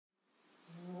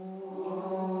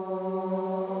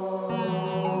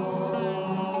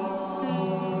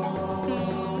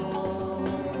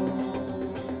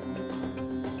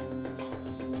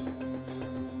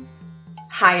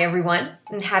Hi everyone,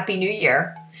 and Happy New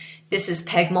Year. This is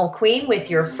Peg Mulqueen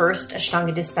with your first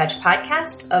Ashtanga Dispatch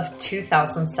podcast of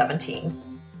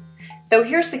 2017. Though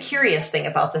here's the curious thing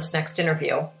about this next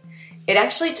interview. It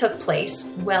actually took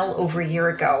place well over a year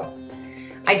ago.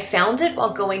 I found it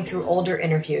while going through older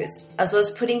interviews as I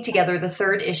was putting together the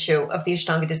third issue of the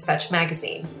Ashtanga Dispatch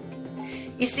magazine.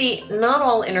 You see, not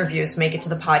all interviews make it to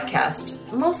the podcast,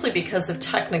 mostly because of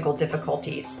technical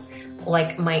difficulties,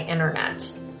 like my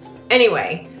internet.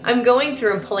 Anyway, I'm going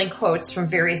through and pulling quotes from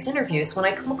various interviews when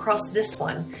I come across this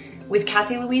one with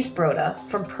Kathy Louise Broda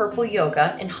from Purple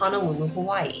Yoga in Honolulu,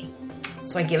 Hawaii.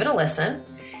 So I give it a listen,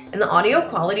 and the audio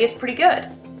quality is pretty good.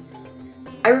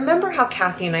 I remember how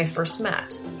Kathy and I first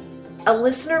met. A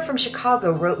listener from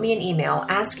Chicago wrote me an email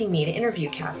asking me to interview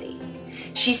Kathy.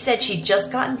 She said she'd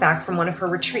just gotten back from one of her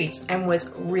retreats and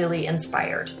was really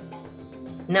inspired.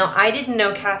 Now, I didn't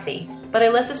know Kathy, but I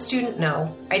let the student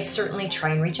know I'd certainly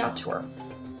try and reach out to her.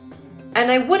 And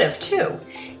I would have too,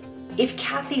 if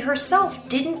Kathy herself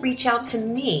didn't reach out to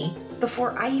me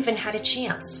before I even had a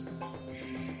chance.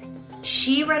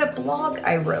 She read a blog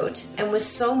I wrote and was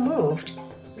so moved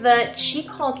that she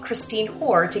called Christine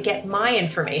Hoare to get my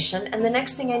information, and the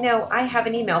next thing I know, I have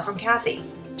an email from Kathy,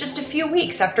 just a few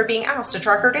weeks after being asked to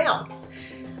track her down.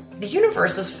 The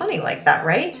universe is funny like that,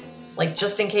 right? Like,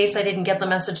 just in case I didn't get the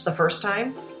message the first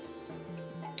time.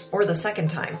 Or the second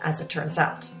time, as it turns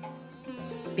out.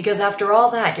 Because after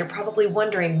all that, you're probably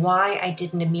wondering why I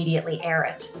didn't immediately air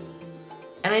it.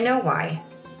 And I know why.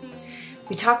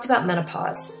 We talked about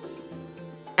menopause.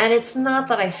 And it's not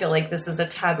that I feel like this is a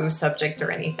taboo subject or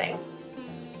anything.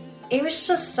 It was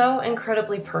just so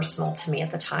incredibly personal to me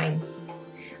at the time.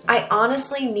 I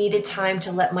honestly needed time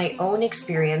to let my own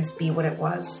experience be what it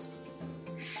was.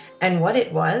 And what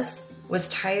it was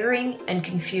tiring and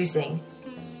confusing.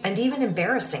 And even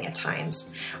embarrassing at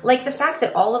times. Like the fact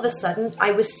that all of a sudden I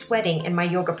was sweating in my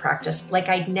yoga practice like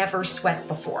I'd never sweat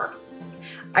before.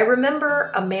 I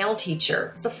remember a male teacher,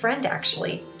 it was a friend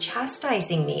actually,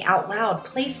 chastising me out loud,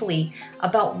 playfully,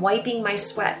 about wiping my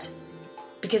sweat.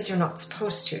 Because you're not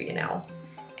supposed to, you know.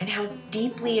 And how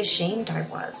deeply ashamed I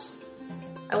was.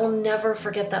 I will never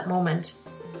forget that moment.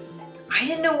 I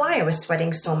didn't know why I was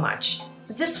sweating so much.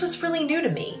 This was really new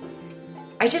to me.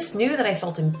 I just knew that I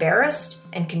felt embarrassed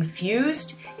and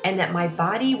confused and that my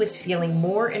body was feeling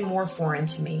more and more foreign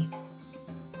to me.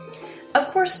 Of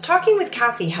course, talking with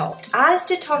Kathy helped, as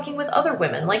did talking with other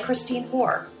women like Christine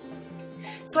Hoare.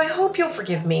 So I hope you'll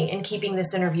forgive me in keeping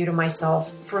this interview to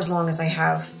myself for as long as I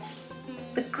have.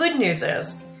 The good news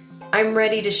is, I'm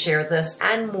ready to share this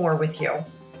and more with you.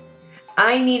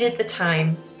 I needed the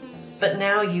time, but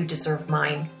now you deserve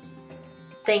mine.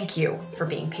 Thank you for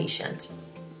being patient.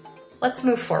 Let's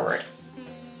move forward.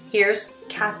 Here's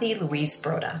Kathy Louise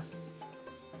Broda.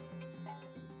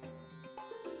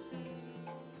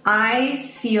 I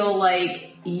feel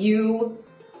like you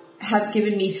have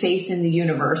given me faith in the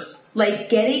universe. Like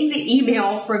getting the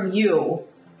email from you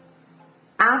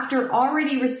after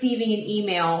already receiving an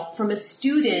email from a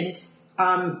student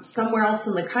somewhere else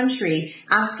in the country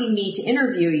asking me to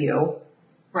interview you.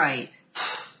 Right.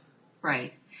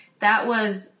 That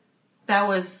was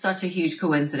such a huge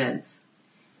coincidence.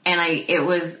 And it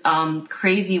was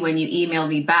crazy when you emailed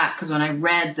me back, because when I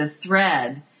read the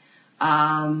thread,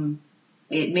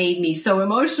 it made me so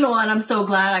emotional, and I'm so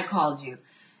glad I called you.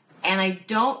 And I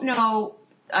don't know,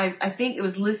 I think it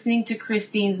was listening to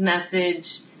Christine's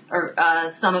message, or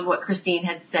some of what Christine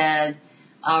had said,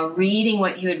 reading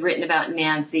what you had written about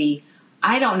Nancy.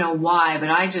 I don't know why, but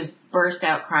I just burst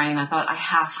out crying. I thought, I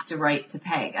have to write to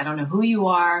Peg. I don't know who you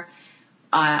are.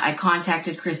 I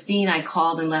contacted Christine. I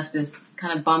called and left this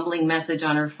kind of bumbling message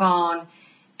on her phone.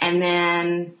 And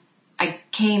then I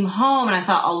came home and I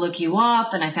thought, I'll look you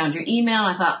up. And I found your email.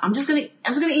 I thought, I'm just going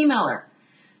to email her.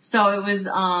 So it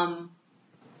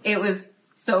was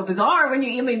so bizarre when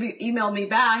you emailed me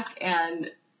back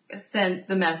and sent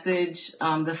the message,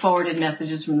 the forwarded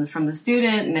messages from the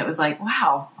student. And it was like,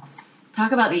 wow,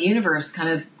 talk about the universe kind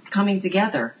of coming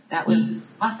together. That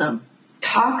was awesome.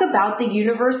 Talk about the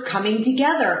universe coming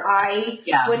together.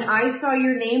 When I saw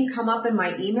your name come up in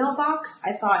my email box,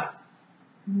 I thought,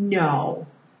 no.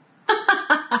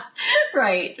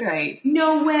 Right.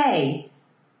 No way.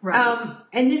 Right.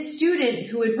 And this student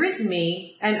who had written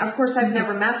me, and of course I've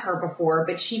never met her before,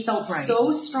 but she felt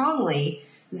so strongly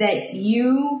that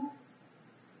you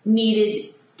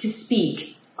needed to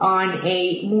speak on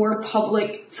a more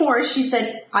public forum. She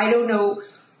said, I don't know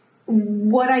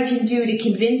what I can do to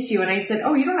convince you. And I said,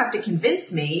 oh, you don't have to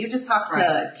convince me. You just have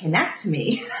to connect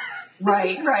me.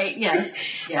 Right.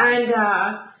 Yes. Yeah. And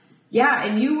Yeah,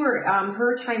 and you were,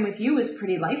 her time with you was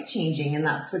pretty life-changing, and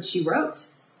that's what she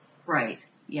wrote. Right,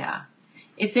 yeah.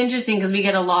 It's interesting because we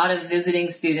get a lot of visiting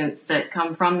students that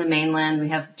come from the mainland. We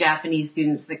have Japanese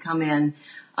students that come in.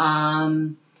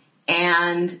 And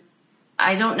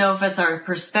I don't know if it's our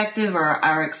perspective or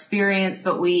our experience,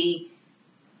 but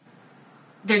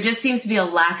there just seems to be a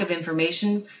lack of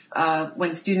information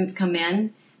when students come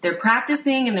in. They're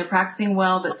practicing and they're practicing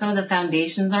well, but some of the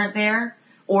foundations aren't there,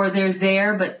 or they're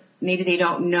there, but maybe they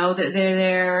don't know that they're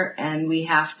there, and we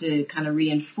have to kind of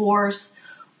reinforce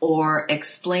or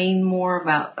explain more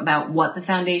about what the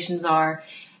foundations are.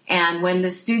 And when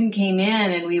the student came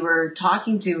in and we were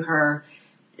talking to her,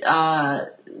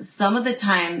 some of the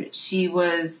time she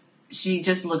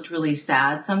just looked really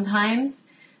sad sometimes.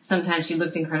 Sometimes she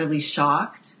looked incredibly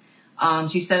shocked.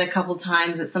 She said a couple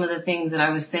times that some of the things that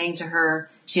I was saying to her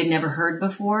she had never heard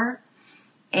before.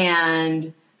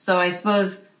 And so I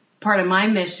suppose part of my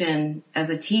mission as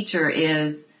a teacher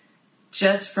is,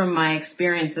 just from my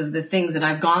experience of the things that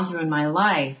I've gone through in my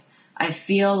life, I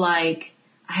feel like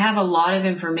I have a lot of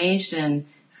information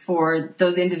for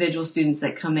those individual students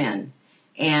that come in,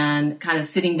 and kind of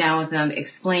sitting down with them,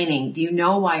 explaining, do you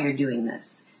know why you're doing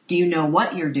this? Do you know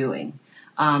what you're doing?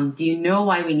 Do you know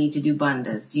why we need to do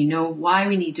bandhas? Do you know why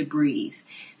we need to breathe?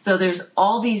 So there's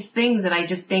all these things that I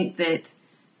just think that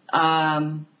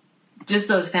just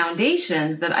those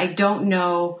foundations that I don't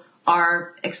know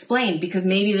are explained, because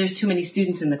maybe there's too many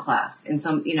students in the class. And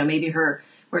some, maybe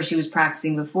where she was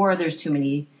practicing before, there's too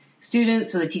many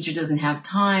students, so the teacher doesn't have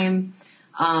time.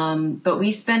 But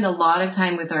we spend a lot of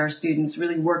time with our students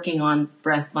really working on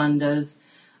breath bandhas,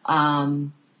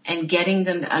 and getting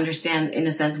them to understand, in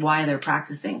a sense, why they're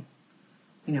practicing.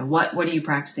 What are you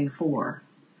practicing for?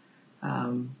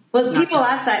 Well, people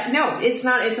ask that. No, it's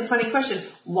not. It's a funny question.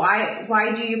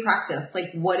 Why do you practice?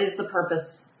 Like, what is the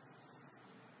purpose?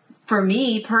 For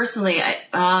me personally,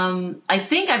 I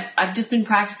think I've just been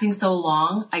practicing so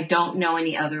long. I don't know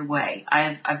any other way.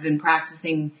 I've been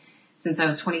practicing since I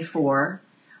was 24.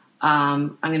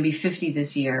 I'm going to be 50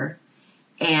 this year,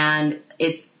 and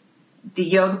the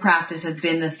yoga practice has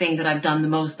been the thing that I've done the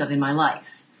most of in my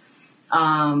life.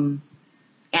 And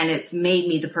it's made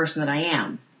me the person that I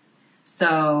am.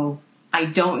 So I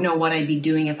don't know what I'd be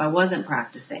doing if I wasn't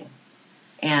practicing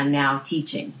and now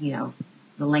teaching,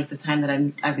 the length of time that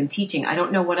I've been teaching. I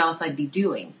don't know what else I'd be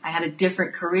doing. I had a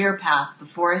different career path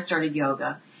before I started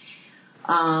yoga.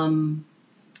 And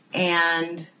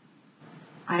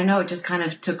I don't know, it just kind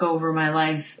of took over my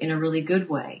life in a really good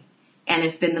way. And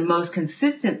it's been the most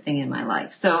consistent thing in my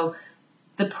life. So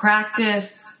the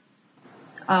practice,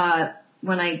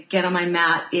 when I get on my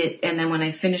mat, and then when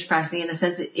I finish practicing, in a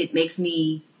sense, it makes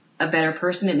me a better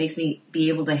person. It makes me be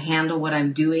able to handle what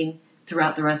I'm doing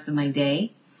throughout the rest of my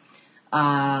day.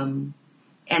 And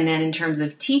then in terms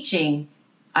of teaching,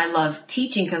 I love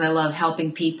teaching because I love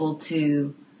helping people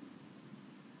to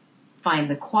find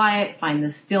the quiet, find the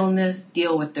stillness,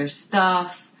 deal with their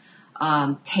stuff,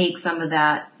 take some of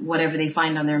that, whatever they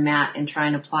find on their mat, and try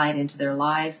and apply it into their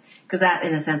lives. Because that,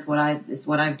 in a sense, is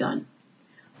what I've done.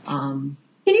 Can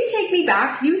you take me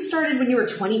back? You started when you were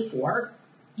 24.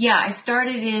 Yeah, I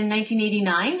started in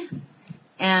 1989.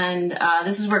 And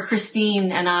this is where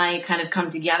Christine and I kind of come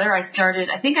together. I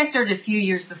think I started a few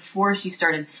years before she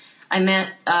started. I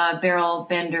met Beryl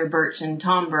Bender Birch and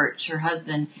Tom Birch, her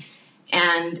husband.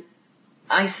 And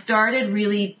I started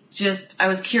really I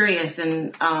was curious,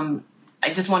 and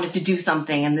I just wanted to do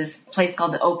something. And this place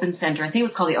called the Open Center, I think it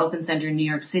was called the Open Center in New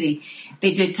York City,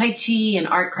 they did Tai Chi and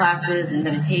art classes and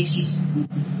meditation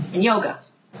and yoga.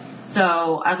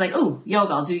 So I was like, ooh,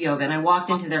 yoga, I'll do yoga. And I walked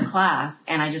into their class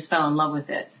and I just fell in love with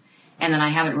it. And then I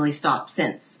haven't really stopped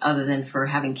since, other than for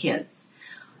having kids.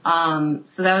 So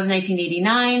that was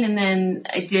 1989. And then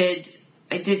I did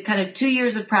kind of 2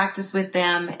 years of practice with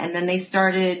them. And then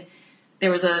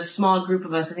there was a small group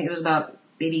of us, I think it was about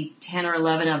maybe 10 or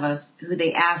 11 of us, who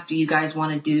they asked, do you guys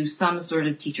want to do some sort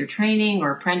of teacher training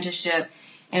or apprenticeship?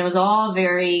 And it was all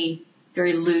very,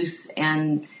 very loose,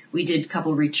 and we did a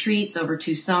couple retreats over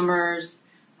 2 summers.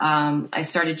 I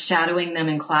started shadowing them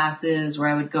in classes where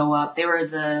I would go up. They were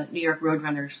the New York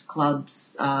Roadrunners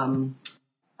Club's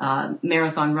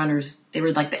marathon runners. They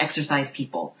were like the exercise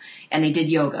people, and they did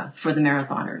yoga for the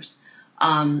marathoners.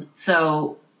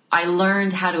 So I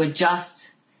learned how to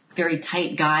adjust very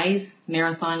tight guys,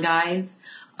 marathon guys.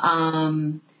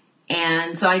 And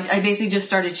so I basically just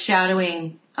started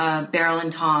shadowing Beryl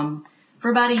and Tom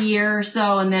for about a year or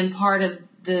so, and then part of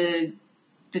the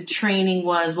training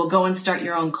was, well, go and start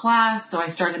your own class. So I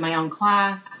started my own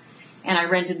class, and I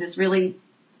rented this really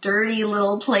dirty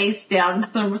little place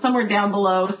somewhere down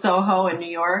below Soho in New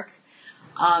York.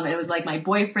 It was like my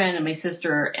boyfriend and my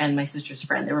sister's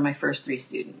friend. They were my first 3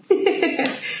 students.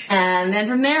 And then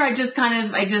from there, I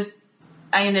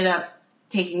ended up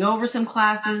taking over some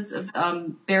classes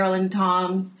of Beryl and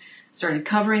Tom's, started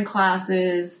covering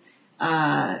classes,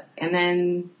 and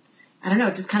then, I don't know,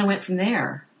 it just kind of went from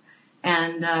there.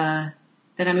 And then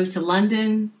I moved to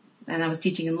London, and I was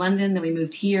teaching in London. Then we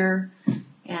moved here,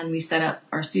 and we set up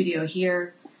our studio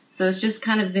here. So it's just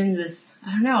kind of been this,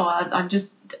 I don't know,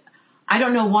 I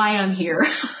don't know why I'm here.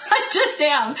 I just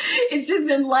am. It's just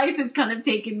been, life has kind of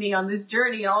taken me on this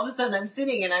journey, and all of a sudden I'm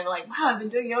sitting and I'm like, wow, I've been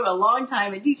doing yoga a long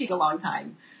time and teaching a long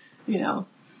time, you know.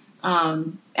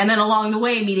 And then along the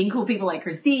way, meeting cool people like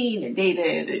Christine and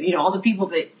David, and, you know, all the people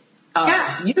that,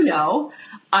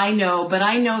 I know, but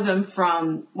I know them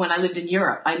from when I lived in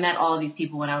Europe. I met all of these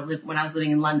people when I was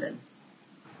living in London.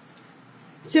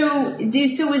 So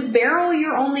was Beryl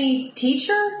your only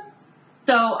teacher?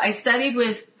 So I studied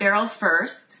with Beryl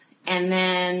first, and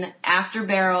then after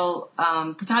Beryl,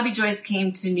 Pattabhi Jois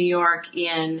came to New York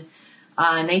in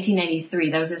 1993.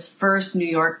 That was his first New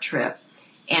York trip.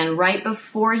 And right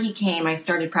before he came, I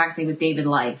started practicing with David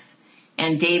Life.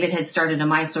 And David had started a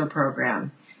Mysore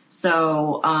program.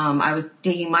 So I was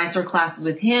taking Mysore classes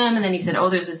with him, and then he said, oh,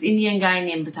 there's this Indian guy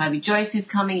named Pattabhi Jois who's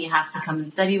coming. You have to come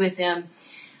and study with him.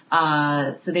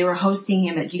 So they were hosting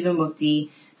him at Jivamukti.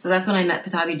 So that's when I met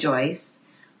Pattabhi Jois.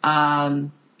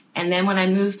 And then when I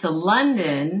moved to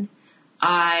London,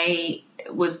 I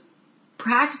was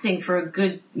practicing for a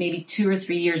good maybe 2 or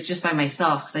 3 years just by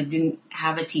myself because I didn't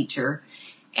have a teacher.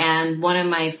 And one of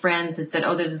my friends had said,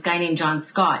 oh, there's this guy named John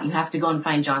Scott. You have to go and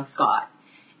find John Scott.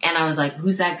 And I was like,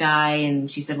 who's that guy? And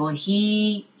she said, well,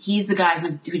 he's the guy who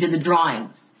did the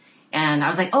drawings. And I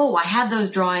was like, oh, I had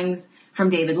those drawings from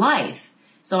David Life.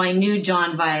 So I knew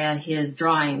John via his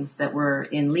drawings that were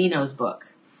in Leno's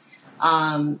book.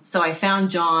 So I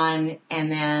found John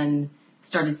and then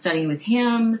started studying with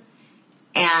him.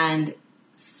 And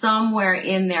somewhere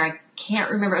in there, I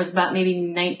can't remember, it was about maybe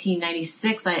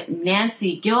 1996,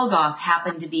 Nancy Gilgoff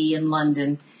happened to be in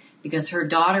London because her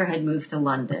daughter had moved to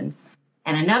London.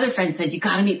 And another friend said, you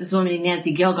got to meet this woman named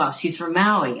Nancy Gilgoff. She's from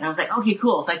Maui. And I was like, okay,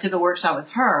 cool. So I took a workshop with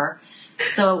her.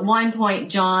 So at one point,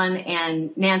 John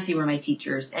and Nancy were my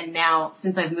teachers. And now,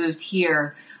 since I've moved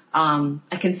here, I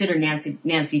consider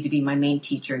Nancy to be my main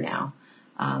teacher now.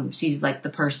 She's like the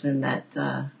person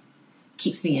that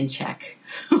keeps me in check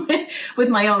with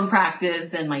my own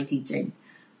practice and my teaching.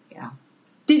 Yeah.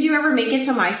 Did you ever make it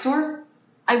to Mysore?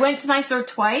 I went to Mysore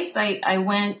twice. I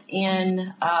went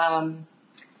in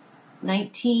I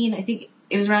think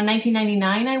it was around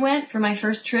 1999 I went for my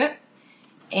first trip.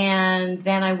 And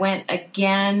then I went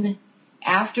again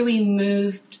after we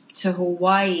moved to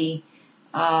Hawaii,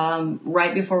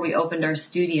 right before we opened our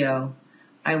studio.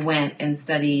 I went and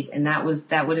studied, and that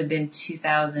would have been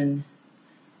 2000,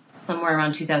 somewhere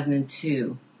around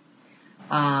 2002.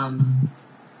 And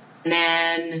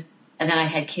then I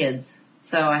had kids.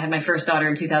 So I had my first daughter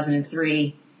in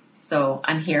 2003. So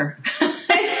I'm here.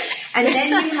 And then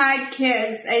you had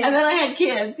kids. And then I had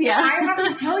kids, yeah. I have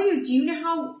to tell you, do you know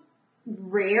how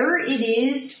rare it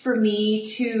is for me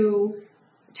to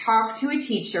talk to a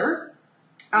teacher,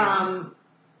 a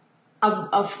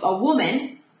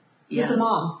woman who's a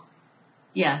mom?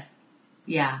 Yes.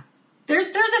 Yeah. There's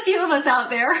a few of us out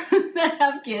there that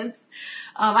have kids.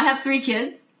 I have 3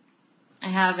 kids. I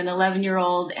have an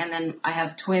 11-year-old, and then I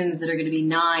have twins that are going to be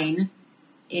 9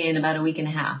 in about a week and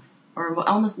a half. Or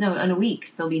in a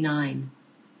week, they'll be 9.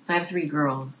 So I have 3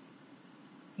 girls.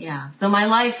 Yeah. So my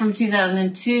life from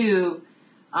 2002,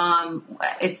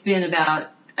 it's been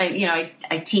about,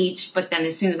 I teach, but then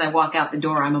as soon as I walk out the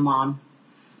door, I'm a mom.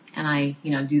 And I,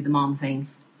 do the mom thing.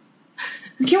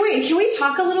 Can we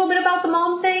talk a little bit about the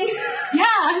mom thing?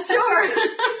 Yeah, sure.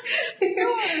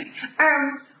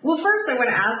 Well, first I want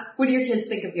to ask, what do your kids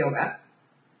think of yoga?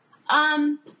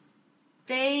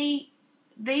 They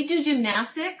do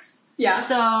gymnastics. Yeah.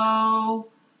 So,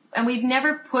 and we've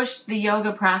never pushed the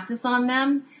yoga practice on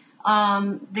them.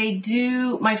 They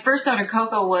do, my first daughter,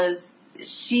 Coco,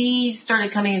 she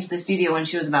started coming into the studio when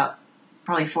she was about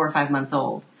probably 4 or 5 months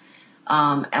old.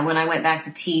 And when I went back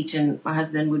to teach, and my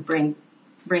husband would bring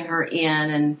her in,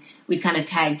 and we'd kind of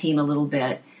tag team a little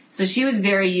bit. So she was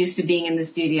very used to being in the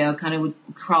studio, kind of would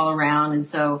crawl around. And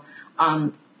so,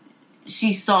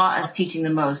 she saw us teaching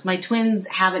the most. My twins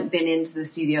haven't been into the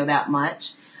studio that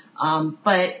much.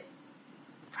 But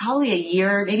probably a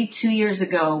year, maybe 2 years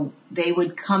ago, they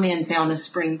would come in, say, on a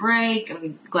spring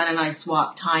break. Glenn and I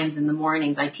swap times in the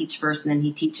mornings. I teach first, and then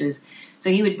he teaches. So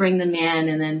he would bring them in,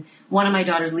 and then one of my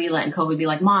daughters, Leela, and Coco would be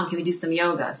like, Mom, can we do some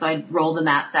yoga? So I'd roll the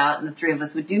mats out, and the 3 of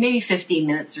us would do maybe 15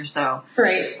 minutes or so.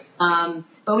 Right.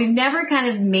 But we've never kind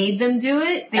of made them do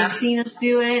it. They've seen us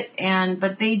do it,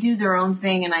 but they do their own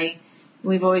thing. And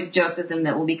we've always joked with them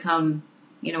that we'll become,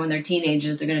 when they're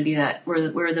teenagers, they're going to be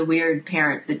we're the weird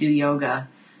parents that do yoga,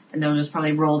 and they'll just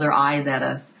probably roll their eyes at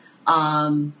us.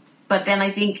 But then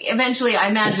I think eventually, I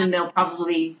imagine they'll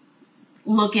probably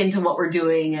look into what we're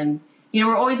doing, and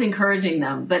we're always encouraging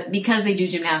them. But because they do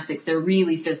gymnastics, they're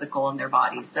really physical in their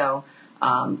bodies. So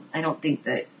I don't think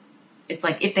that it's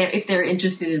like if they're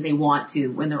interested and they want to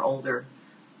when they're older,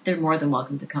 they're more than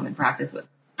welcome to come and practice with.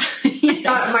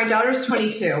 My daughter's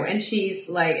 22, and she's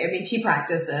she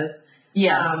practices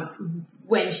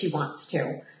when she wants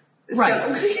to.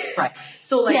 Right.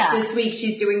 So this week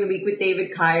she's doing the week with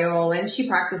David Kyle, and she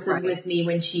practices with me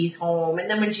when she's home, and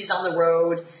then when she's on the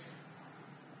road,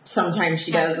 sometimes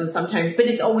she does, and sometimes, but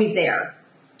it's always there,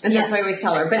 and that's what I always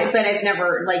tell her. But I've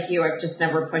never, like you, I've just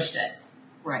never pushed it.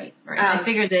 Right. I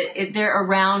figure that they're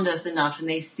around us enough, and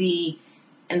they see,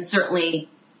 and certainly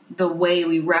the way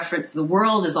we reference the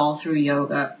world is all through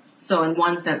yoga. So in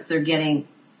one sense, they're getting,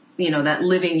 that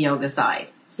living yoga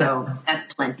side. So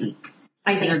that's plenty.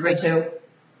 I think so too.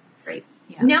 Great.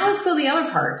 Yeah. Now let's go to the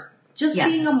other part. Just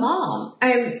being a mom.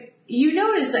 You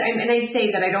notice that, and I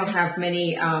say that I don't have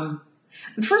many,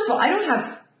 first of all, I don't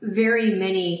have very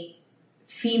many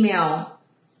female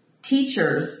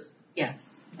teachers.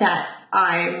 Yes. That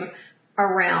I'm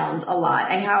around a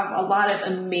lot. I have a lot of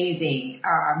amazing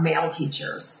male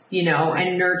teachers,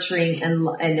 and nurturing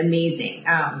and amazing.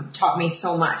 Taught me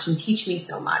so much and teach me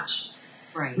so much.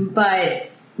 Right.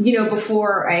 But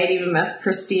before I had even met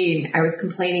Christine, I was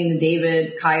complaining to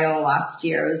David Kyle last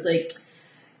year. I was like,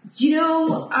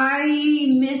 I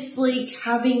miss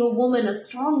having a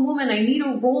strong woman. I need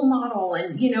a role model.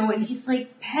 And, and he's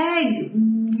like, Peg,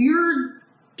 you're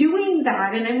doing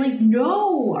that. And I'm like,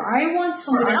 no, I want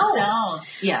someone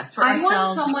else. Yes. I want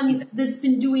someone that's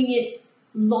been doing it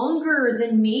longer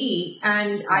than me.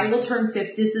 And I will turn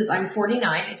 50. I'm 49.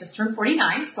 I just turned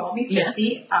 49. So I'll be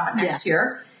 50 next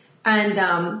year. And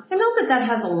I know that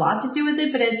has a lot to do with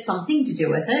it, but it has something to do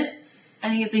with it. I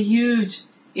think it's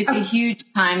a huge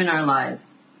time in our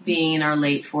lives, being in our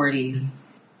late 40s.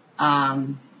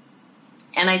 And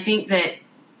I think that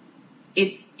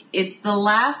it's the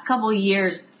last couple of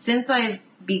years since I've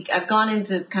gone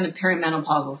into kind of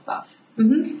perimenopausal stuff.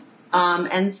 Mm-hmm.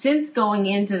 And since going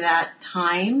into that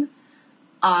time,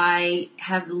 I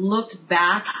have looked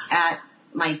back at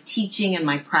my teaching and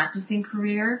my practicing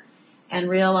career and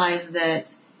realized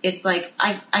that it's like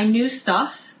I knew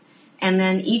stuff, and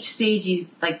then each stage,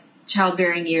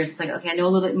 childbearing years, it's like, okay, I know a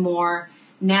little bit more.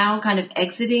 Now kind of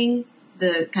exiting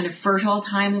the kind of fertile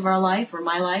time of our life, or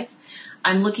my life,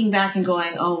 I'm looking back and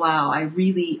going, oh wow, I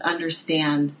really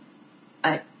understand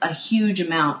a huge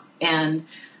amount. And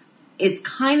it's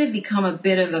kind of become a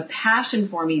bit of a passion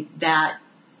for me that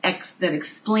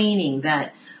explaining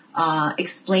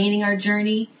our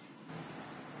journey,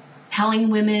 telling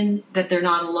women that they're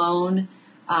not alone.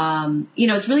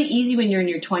 It's really easy when you're in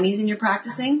your 20s and you're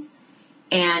practicing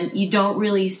and you don't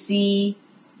really see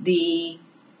the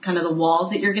kind of the walls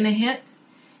that you're going to hit.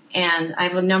 And I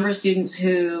have a number of students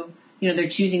who, they're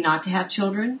choosing not to have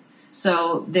children.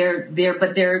 So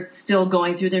but they're still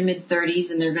going through their mid 30s,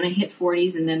 and they're going to hit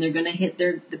 40s, and then they're going to hit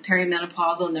the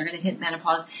perimenopausal, and they're going to hit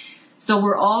menopause. So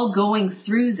we're all going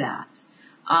through that.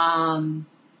 And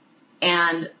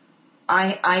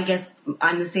I guess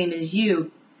I'm the same as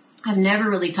you. I've never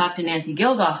really talked to Nancy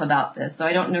Gilgoff about this, so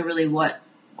I don't know really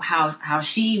how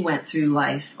she went through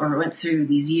life or went through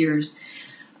these years.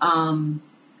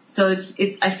 So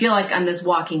I feel like I'm this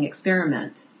walking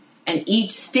experiment, and each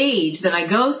stage that I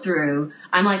go through,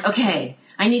 I'm like, okay,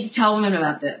 I need to tell women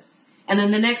about this, and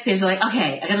then the next stage, like,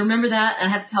 okay, I got to remember that, and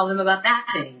I have to tell them about that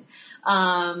thing,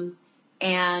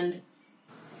 and.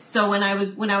 So when I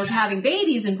was having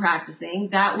babies and practicing,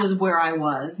 that was where I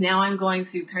was. Now I'm going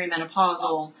through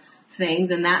perimenopausal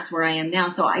things, and that's where I am now.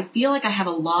 So I feel like I have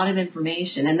a lot of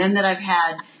information. And then that I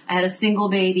had a single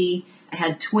baby, I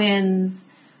had twins,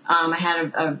 I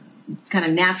had a kind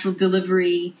of natural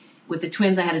delivery with the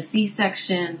twins. I had a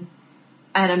C-section.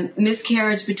 I had a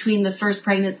miscarriage between the first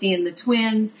pregnancy and the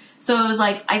twins. So it was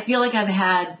like, I feel like I've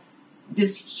had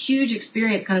this huge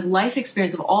experience, kind of life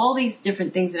experience of all these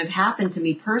different things that have happened to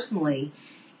me personally.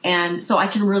 And so I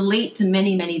can relate to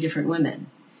many, many different women.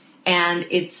 And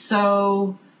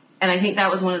and I think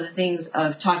that was one of the things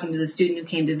of talking to the student who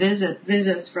came to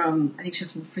visit us from, I think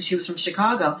she was from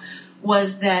Chicago,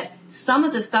 was that some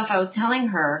of the stuff I was telling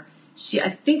her, I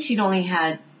think she'd only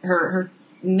had her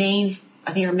main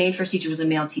first teacher was a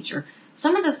male teacher.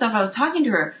 Some of the stuff I was talking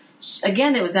to her,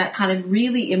 again, it was that kind of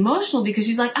really emotional, because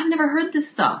she's like, I've never heard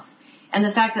this stuff. And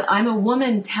the fact that I'm a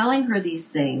woman telling her these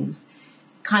things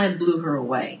kind of blew her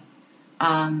away.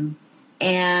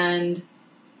 And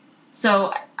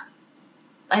so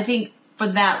I think for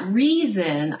that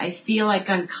reason, I feel like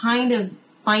I'm kind of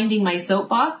finding my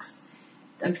soapbox.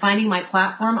 I'm finding my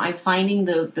platform. I'm finding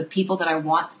the people that I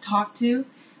want to talk to.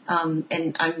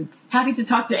 And I'm happy to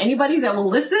talk to anybody that will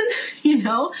listen,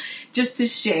 just to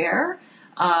share.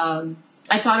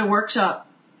 I taught a workshop.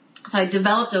 So I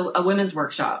developed a women's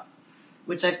workshop,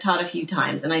 which I've taught a few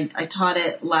times. And I taught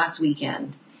it last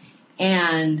weekend.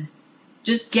 And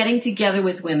just getting together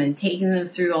with women, taking them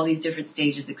through all these different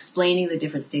stages, explaining the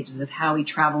different stages of how we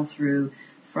travel through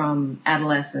from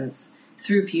adolescence,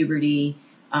 through puberty,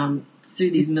 through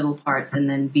these middle parts, and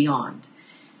then beyond.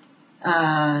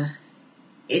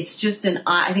 It's just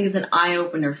I think it's an eye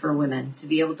opener for women to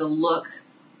be able to look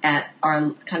at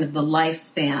our kind of the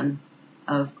lifespan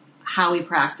of how we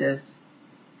practice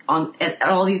at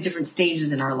all these different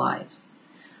stages in our lives.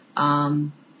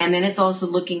 And then it's also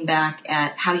looking back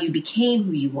at how you became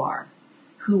who you are.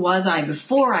 Who was I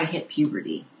before I hit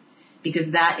puberty?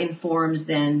 Because that informs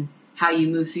then how you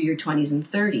move through your 20s and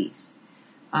 30s.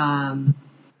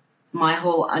 My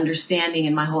whole understanding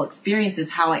and my whole experience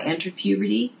is how I entered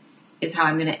puberty is how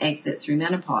I'm going to exit through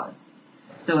menopause.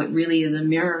 So it really is a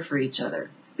mirror for each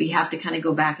other. We have to kind of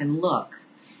go back and look.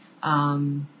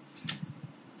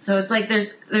 So it's like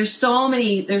there's so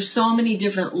many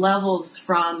different levels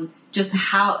from just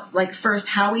how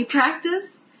we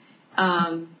practice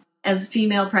as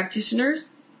female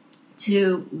practitioners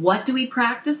to what do we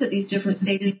practice at these different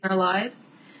stages in our lives,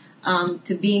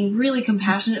 to being really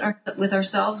compassionate with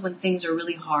ourselves when things are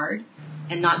really hard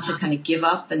and not to kind of give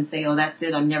up and say, oh, that's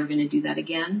it, I'm never going to do that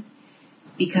again.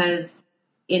 Because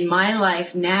in my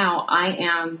life now, I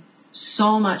am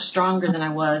so much stronger than I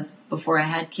was before I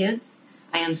had kids.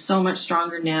 I am so much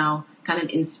stronger now, kind of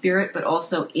in spirit, but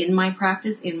also in my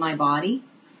practice, in my body.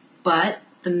 But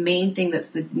the main thing that's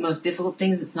the most difficult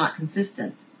thing is it's not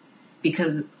consistent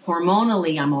because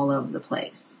hormonally I'm all over the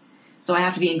place. So I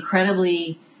have to be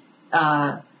incredibly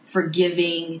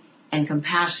forgiving and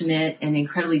compassionate and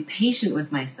incredibly patient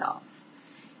with myself.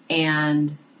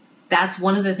 And that's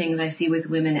one of the things I see with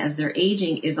women as they're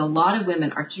aging is a lot of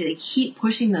women they keep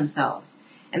pushing themselves.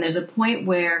 And there's a point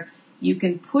where you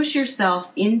can push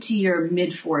yourself into your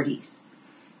mid-40s.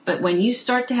 But when you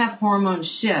start to have hormone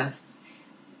shifts,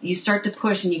 you start to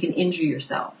push and you can injure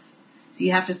yourself. So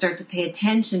you have to start to pay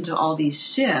attention to all these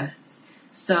shifts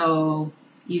so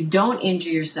you don't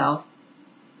injure yourself.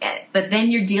 But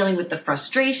then you're dealing with the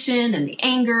frustration and the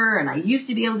anger, and I used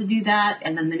to be able to do that,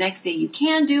 and then the next day you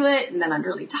can do it, and then I'm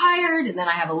really tired, and then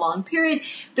I have a long period.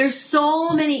 There's so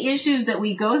many issues that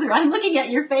we go through. I'm looking at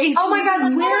your face. Oh my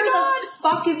God, where the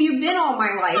fuck have you been all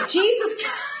my life? Jesus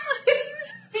Christ.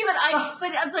 See, but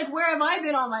I was like, where have I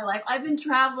been all my life? I've been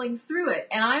traveling through it,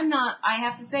 and I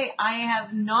have to say, I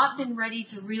have not been ready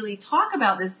to really talk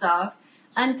about this stuff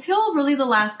until really the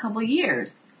last couple of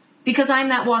years. Because I'm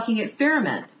that walking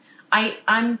experiment.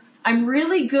 I'm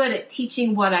really good at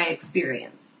teaching what I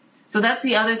experience. So that's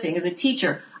the other thing. As a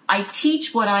teacher, I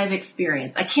teach what I've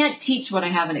experienced. I can't teach what I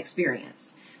haven't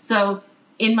experienced. So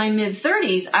in my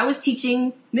mid-30s, I was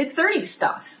teaching mid-30s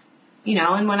stuff.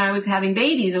 And when I was having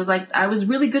babies, it was like I was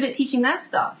really good at teaching that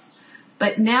stuff.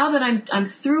 But now that I'm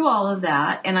through all of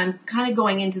that and I'm kind of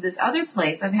going into this other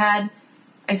place, I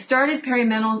started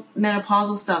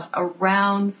perimenopausal stuff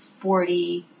around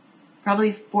 40,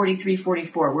 probably 43,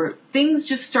 44, where things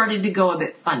just started to go a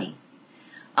bit funny.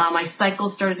 My cycle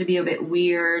started to be a bit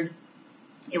weird.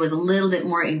 It was a little bit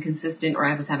more inconsistent, or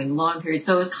I was having long periods.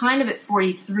 So it was kind of at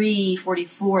 43,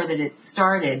 44 that it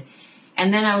started.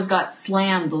 And then I got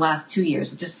slammed the last 2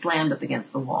 years. It just slammed up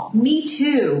against the wall. Me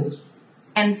too.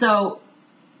 And so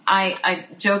I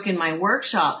joke in my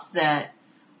workshops that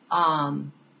I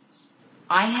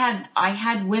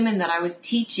had women that I was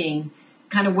teaching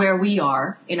kind of where we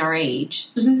are in our age,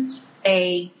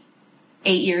 8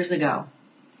 years ago.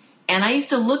 And I used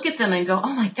to look at them and go,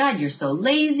 oh my God, you're so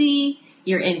lazy.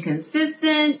 You're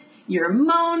inconsistent. You're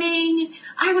moaning.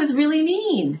 I was really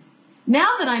mean.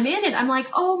 Now that I'm in it, I'm like,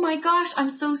 oh my gosh, I'm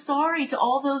so sorry to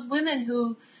all those women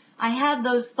who I had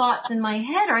those thoughts in my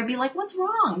head. Or I'd be like, what's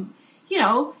wrong?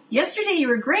 Yesterday you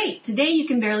were great. Today you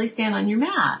can barely stand on your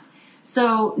mat.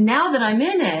 So now that I'm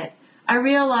in it, I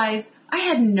realize I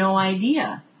had no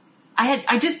idea.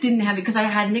 I just didn't have it because I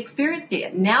hadn't experienced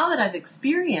it. Now that I've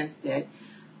experienced it,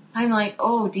 I'm like,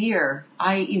 oh dear,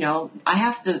 I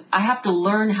have to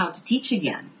learn how to teach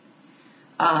again.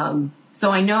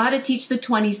 So I know how to teach the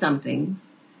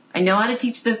 20-somethings. I know how to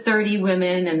teach the 30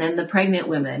 women and then the pregnant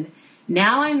women.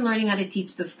 Now I'm learning how to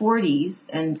teach the 40s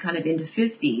and kind of into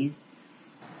 50s.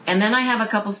 And then I have a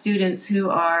couple students who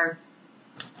are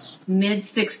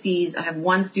mid-60s. I have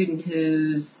one student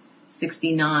who's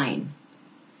 69.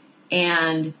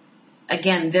 And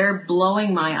again, they're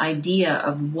blowing my idea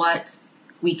of what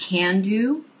we can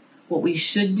do, what we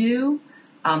should do,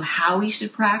 how we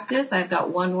should practice. I've got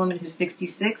one woman who's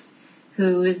 66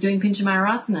 who is doing Pincha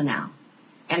Mayurasana now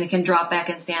and can drop back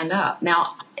and stand up.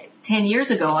 Now, 10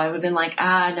 years ago, I would have been like,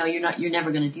 no, you're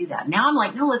never going to do that. Now I'm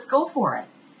like, no, let's go for it.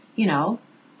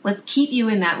 Let's keep you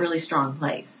in that really strong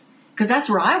place. Because that's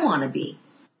where I want to be.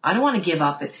 I don't want to give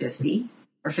up at 50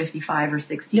 or 55 or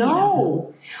 60.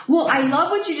 No. Well, I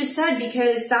love what you just said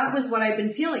because that was what I've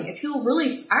been feeling. I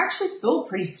actually feel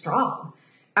pretty strong.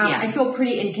 I feel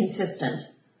pretty inconsistent.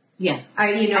 Yes.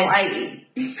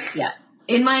 Yeah.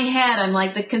 In my head, I'm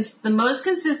like, the most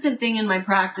consistent thing in my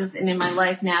practice and in my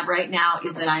life right now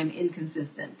is that I'm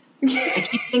inconsistent. I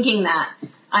keep thinking that.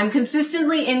 I'm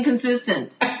consistently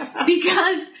inconsistent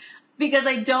because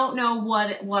I don't know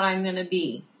what I'm going to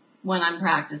be when I'm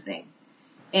practicing.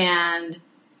 And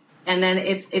then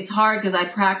it's hard because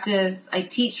I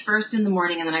teach first in the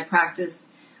morning and then I practice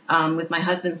with my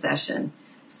husband's session.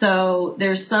 So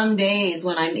there's some days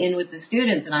when I'm in with the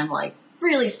students and I'm like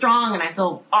really strong and I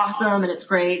feel awesome and it's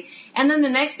great. And then the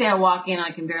next day I walk in and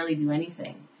I can barely do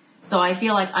anything. So I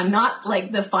feel like I'm not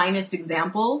like the finest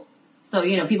example. So,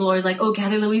 people are always like, oh,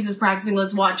 Kathy Louise is practicing,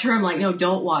 let's watch her. I'm like, no,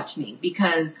 don't watch me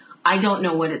because I don't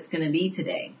know what it's going to be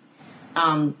today.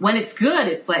 When it's good,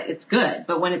 it's good.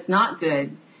 But when it's not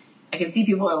good, I can see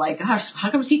people are like, gosh,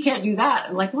 how come she can't do that?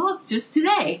 I'm like, well, it's just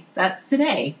today. That's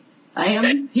today. I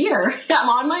am here. I'm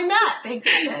on my mat. Thank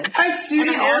goodness.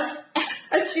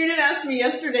 A student asked me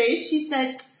yesterday, she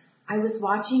said, I was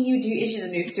watching you she's a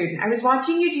new student. I was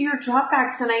watching you do your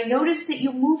dropbacks and I noticed that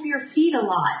you move your feet a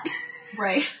lot.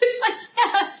 Right.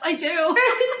 Yes, I do.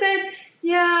 I said,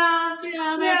 yeah,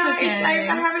 that's okay.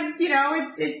 I haven't,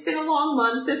 it's been a long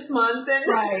month this month. And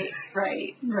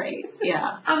Right.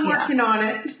 Yeah. I'm working on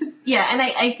it. Yeah. And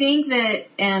I think that,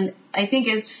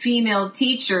 as female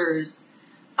teachers,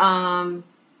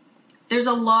 there's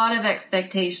a lot of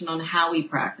expectation on how we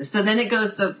practice. So then it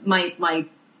goes to my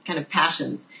kind of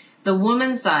passions, the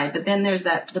woman side, but then there's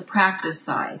the practice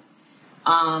side,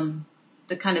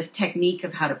 the kind of technique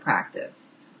of how to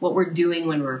practice, what we're doing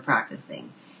when we're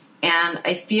practicing. And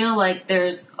I feel like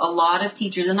there's a lot of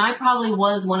teachers, and I probably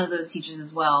was one of those teachers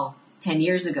as well 10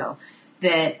 years ago,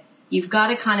 that you've got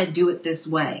to kind of do it this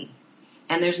way.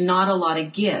 And there's not a lot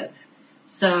of give.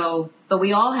 So, but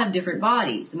we all have different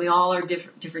bodies and we all are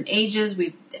different ages.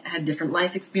 We've had different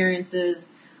life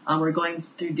experiences. We're going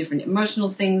through different emotional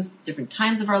things, different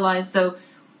times of our lives. So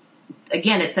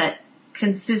again, it's that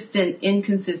consistent,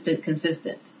 inconsistent,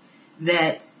 consistent,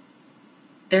 that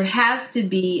there has to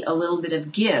be a little bit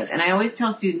of give. And I always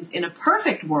tell students, in a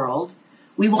perfect world,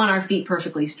 we want our feet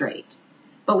perfectly straight,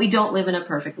 but we don't live in a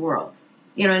perfect world.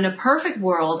 In a perfect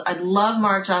world, I'd love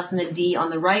Marchasana D on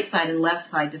the right side and left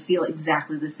side to feel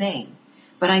exactly the same.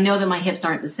 But I know that my hips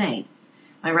aren't the same.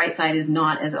 My right side is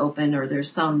not as open, or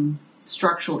there's some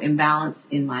structural imbalance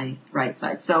in my right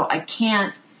side. So I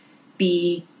can't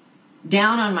be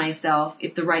down on myself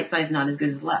if the right side is not as good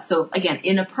as the left. So again,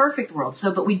 in a perfect world.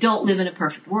 But we don't live in a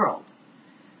perfect world.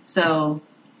 So,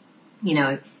 you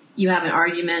have an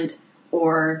argument,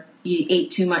 or you ate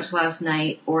too much last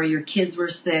night, or your kids were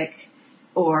sick,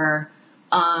 or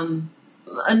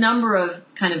a number of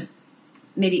kind of,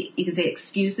 maybe you could say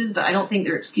excuses, but I don't think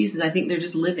they're excuses. I think they're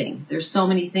just living. There's so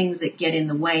many things that get in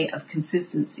the way of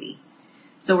consistency.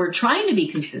 So we're trying to be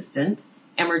consistent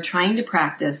and we're trying to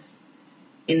practice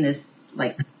in this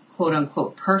quote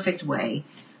unquote perfect way.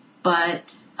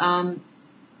 But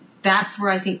that's where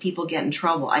I think people get in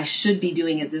trouble. I should be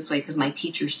doing it this way because my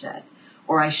teacher said,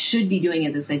 or I should be doing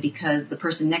it this way because the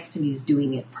person next to me is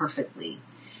doing it perfectly.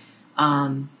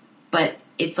 But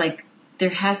it's like there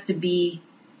has to be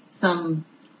some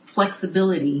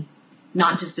flexibility,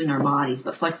 not just in our bodies,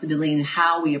 but flexibility in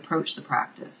how we approach the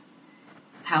practice,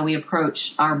 how we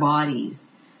approach our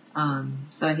bodies.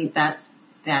 So I think that's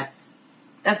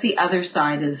the other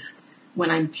side of when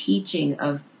I'm teaching,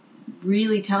 of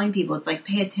really telling people, it's like,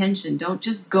 pay attention. Don't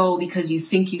just go because you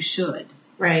think you should.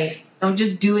 Right. Don't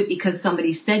just do it because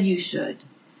somebody said you should.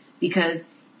 Because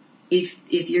if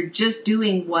you're just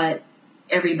doing what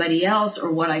everybody else or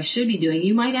what I should be doing,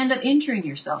 you might end up injuring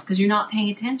yourself because you're not paying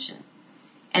attention.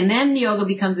 And then yoga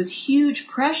becomes this huge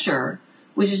pressure,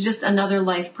 which is just another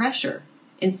life pressure.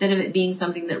 Instead of it being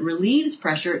something that relieves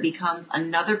pressure, it becomes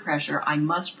another pressure. I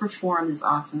must perform this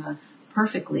asana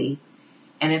perfectly.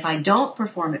 And if I don't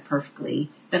perform it perfectly,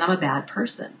 then I'm a bad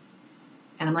person.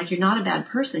 And I'm like, you're not a bad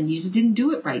person. You just didn't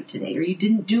do it right today, or you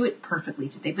didn't do it perfectly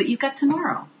today, but you've got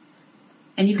tomorrow.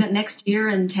 And you've got next year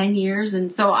and 10 years.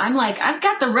 And so I'm like, I've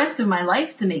got the rest of my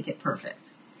life to make it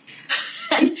perfect.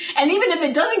 and even if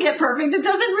it doesn't get perfect, it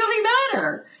doesn't really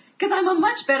matter, because I'm a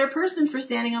much better person for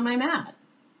standing on my mat.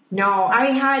 No, I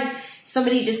had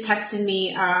somebody just texted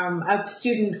me, a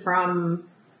student from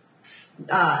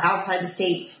outside the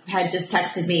state had just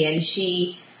texted me, and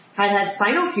she had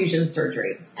spinal fusion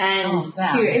surgery. And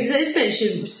it's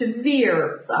been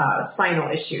severe spinal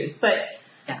issues. But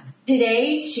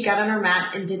today she got on her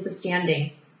mat and did the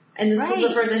standing. And this was the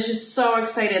first, I was just so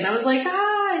excited. I was like,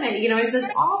 and I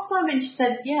said, awesome. And she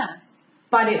said, yes,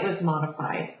 but it was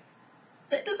modified.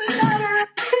 It doesn't matter.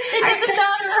 It doesn't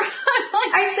matter.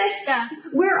 I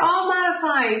said, we're all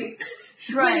modified.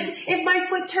 Right. If my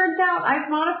foot turns out, I've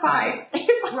modified.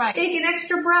 If I take an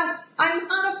extra breath, I'm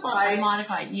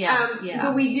modified. Yes.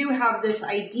 But we do have this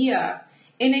idea.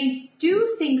 And I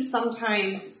do think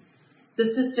sometimes the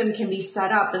system can be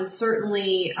set up, and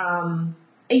certainly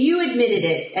you admitted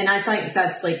it. And I think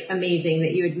that's like amazing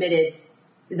that you admitted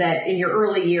that in your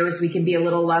early years, we can be a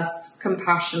little less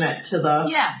compassionate to the...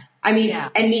 Yes. I mean,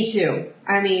 and me too.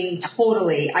 I mean,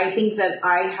 totally. I think that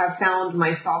I have found my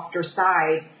softer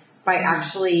side by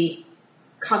actually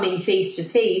coming face to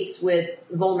face with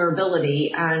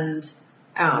vulnerability, and,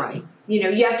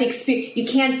 you have to experience, you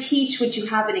can't teach what you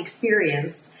haven't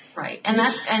experienced. Right. And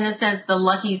that's, in a sense, the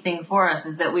lucky thing for us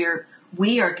is that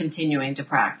we are continuing to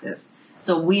practice.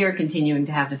 So we are continuing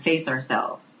to have to face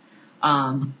ourselves.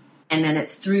 And then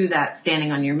it's through that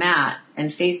standing on your mat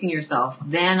and facing yourself,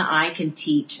 then I can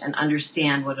teach and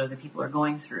understand what other people are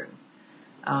going through.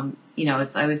 I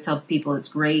always tell people it's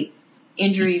great.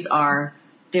 Injuries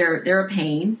they're a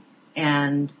pain,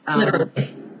 and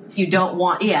literally you don't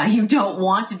want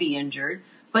to be injured,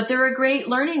 but they're a great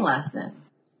learning lesson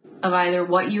of either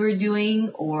what you were doing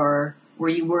or where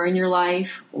you were in your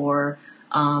life, or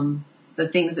the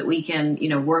things that we can,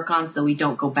 work on so we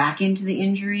don't go back into the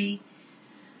injury.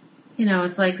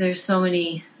 It's like there's so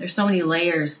many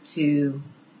layers to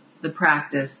the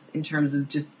practice in terms of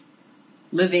just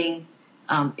living,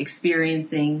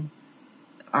 experiencing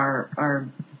our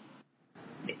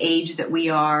the age that we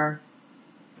are,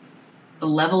 the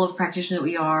level of practitioner that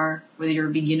we are, whether you're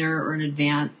a beginner or an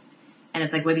advanced. And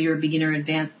it's like whether you're a beginner or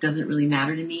advanced doesn't really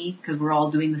matter to me, because we're all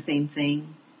doing the same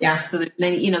thing. Yeah. So there's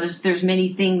many, there's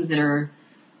many things that are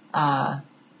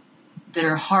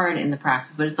hard in the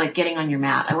practice, but it's like getting on your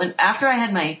mat. After I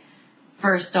had my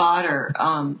first daughter,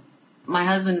 my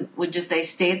husband would just say,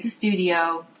 stay at the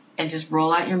studio and just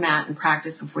roll out your mat and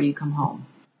practice before you come home.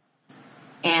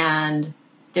 And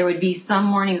there would be some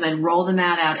mornings I'd roll the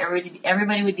mat out.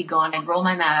 Everybody would be gone. I'd roll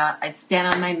my mat out. I'd stand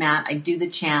on my mat. I'd do the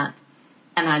chant,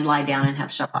 and I'd lie down and have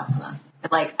shavasana.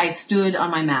 Like, I stood on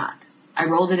my mat. I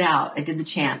rolled it out. I did the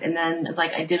chant. And then it's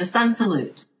like I did a sun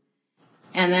salute.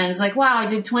 And then it's like, wow, I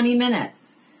did 20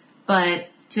 minutes. But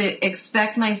to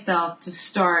expect myself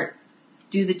to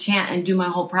do the chant and do my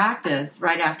whole practice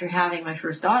right after having my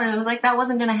first daughter, it was like that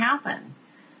wasn't going to happen.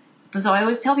 So I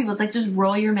always tell people, it's like, just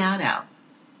roll your mat out.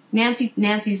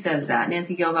 Nancy says that.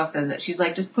 Nancy Gilgoff says that. She's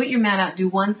like, just put your mat out, do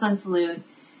one sun salute,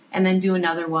 and then do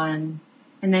another one.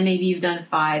 And then maybe you've done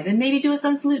 5. Then maybe do a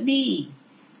sun salute B.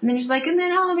 And then she's like, and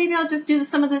then, maybe I'll just do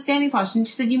some of the standing posture. And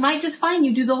she said, you might just find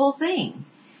you do the whole thing.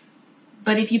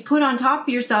 But if you put on top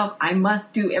of yourself, I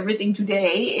must do everything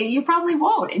today, you probably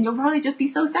won't. And you'll probably just be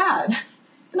so sad.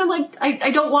 And I'm like, I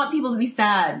don't want people to be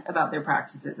sad about their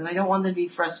practices. And I don't want them to be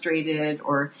frustrated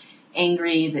or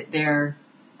angry that they're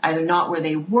either not where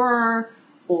they were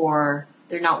or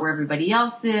they're not where everybody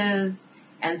else is.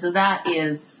 And so that's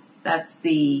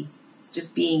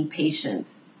just being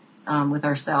patient with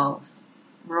ourselves.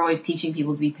 We're always teaching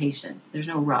people to be patient. There's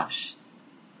no rush.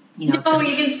 You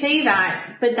can say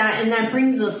that, but that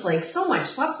brings us like so much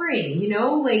suffering,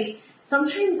 like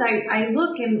sometimes I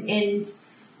look and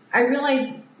I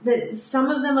realize that some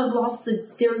of them have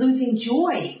they're losing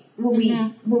joy when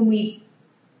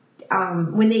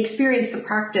they experience the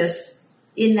practice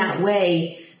in that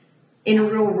way, in a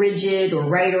real rigid or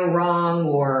right or wrong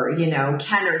or,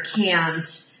 can or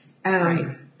can't,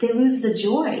 they lose the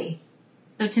joy.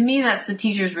 So to me, that's the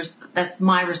teacher's, that's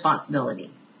my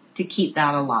responsibility to keep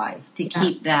that alive, to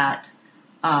keep that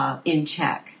in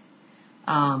check.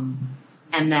 And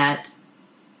that,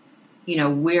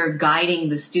 we're guiding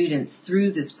the students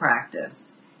through this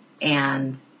practice,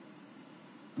 and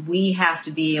we have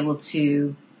to be able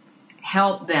to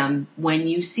help them when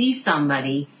you see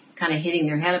somebody kind of hitting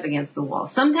their head up against the wall.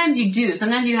 Sometimes you do.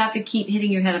 Sometimes you have to keep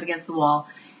hitting your head up against the wall.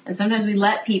 And sometimes we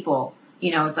let people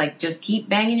It's like, just keep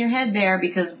banging your head there,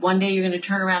 because one day you're going to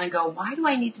turn around and go, why do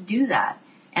I need to do that?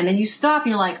 And then you stop and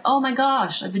you're like, oh my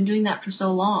gosh, I've been doing that for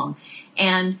so long.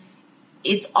 And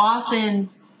it's not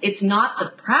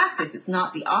the practice, it's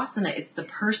not the asana, it's the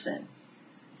person.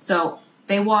 So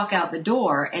they walk out the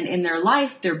door, and in their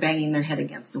life, they're banging their head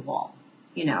against a wall,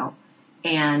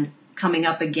 and coming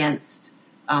up against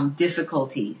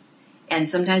difficulties. And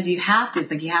sometimes you have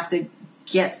to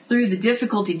get through the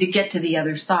difficulty to get to the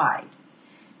other side.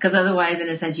 Because otherwise, in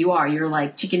a sense, you're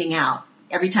like chickening out.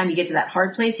 Every time you get to that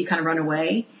hard place, you kind of run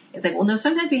away. It's like, well, no,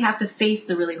 sometimes we have to face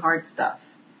the really hard stuff.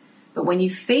 But when you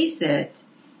face it,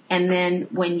 and then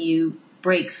when you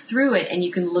break through it, and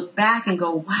you can look back and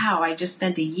go, wow, I just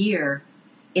spent a year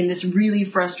in this really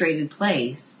frustrated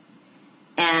place.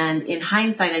 And in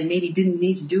hindsight, I maybe didn't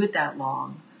need to do it that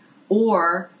long.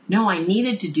 Or, no, I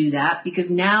needed to do that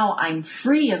because now I'm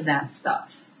free of that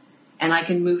stuff. And I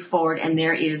can move forward, and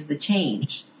there is the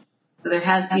change. So there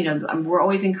has, we're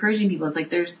always encouraging people. It's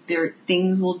like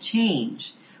things will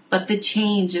change, but the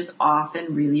change is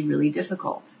often really, really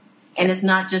difficult. And it's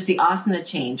not just the asana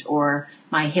change or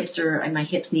my hips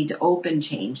need to open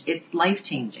change. It's life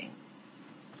changing.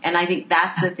 And I think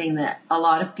that's the thing that a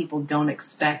lot of people don't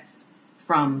expect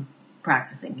from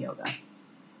practicing yoga.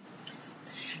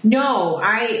 No,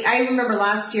 I remember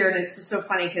last year, and it's just so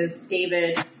funny because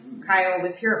David Kyle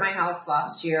was here at my house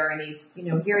last year, and he's,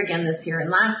 here again this year. And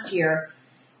last year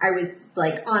I was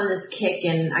like on this kick,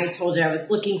 and I told you I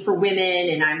was looking for women,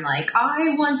 and I'm like,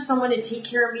 I want someone to take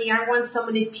care of me. I want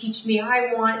someone to teach me.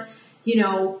 I want,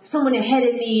 someone ahead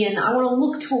of me, and I want to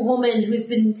look to a woman who's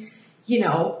been,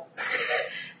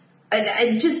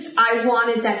 I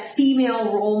wanted that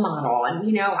female role model,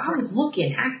 and I was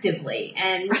looking actively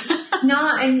and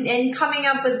and coming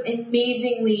up with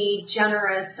amazingly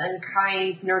generous and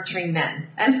kind, nurturing men.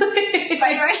 And,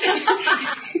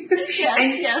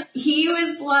 Yes. He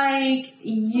was like,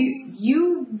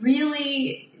 you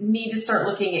really need to start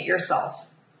looking at yourself.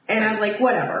 And I was like,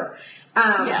 whatever.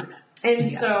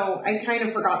 So I kind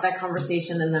of forgot that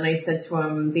conversation, and then I said to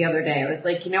him the other day, I was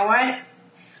like, you know what?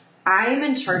 I'm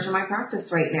in charge of my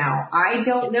practice right now. I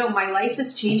don't know. My life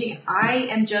is changing. I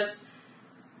am just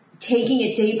taking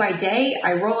it day by day.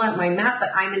 I roll out my mat, but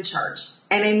I'm in charge.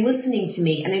 And I'm listening to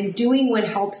me, and I'm doing what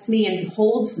helps me and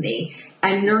holds me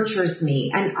and nurtures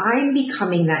me. And I'm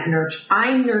becoming that nurture.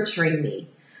 I'm nurturing me.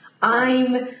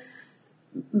 I'm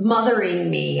mothering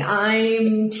me.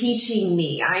 I'm teaching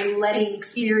me. I'm letting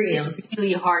experience. It's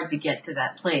really hard to get to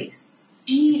that place.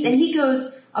 Jeez, and he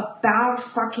goes, about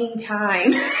fucking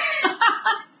time.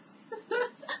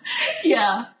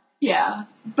 Yeah.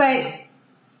 But I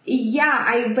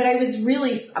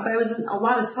was in a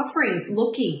lot of suffering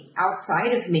looking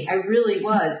outside of me. I really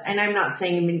was. And I'm not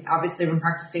saying, obviously I've been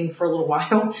practicing for a little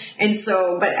while. And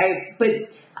so, but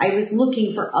I was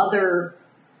looking for other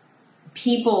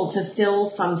people to fill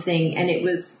something, and it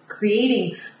was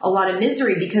creating a lot of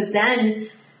misery, because then,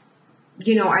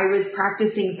 I was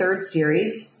practicing third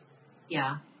series.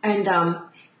 Yeah. And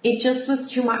it just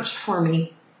was too much for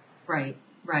me. Right.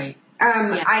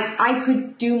 I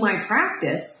could do my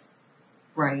practice.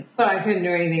 Right. But I couldn't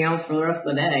do anything else for the rest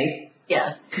of the day.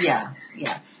 Yes. Yeah.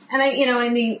 And I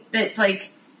mean, that's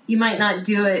like, you might not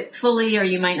do it fully, or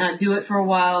you might not do it for a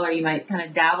while, or you might kind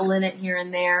of dabble in it here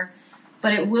and there,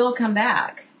 but it will come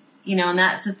back, and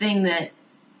that's the thing, that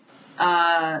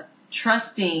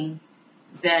trusting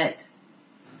that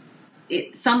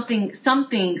some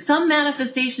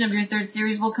manifestation of your third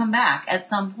series will come back at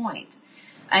some point.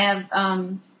 I have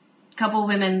a couple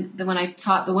women that when I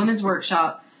taught the women's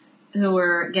workshop, who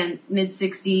were, again,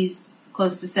 mid-60s,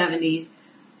 close to 70s,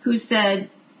 who said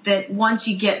that once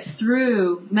you get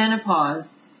through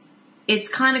menopause, it's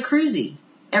kind of cruisy.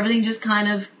 Everything just kind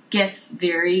of gets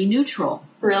very neutral.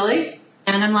 Really?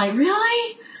 And I'm like,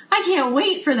 really? I can't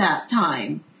wait for that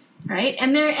time. Right?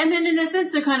 And then in a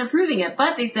sense, they're kind of proving it.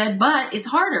 But they said, but it's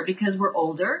harder because we're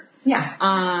older. Yeah.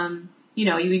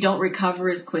 We don't recover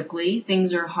as quickly.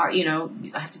 Things are hard. I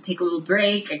have to take a little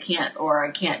break. I can't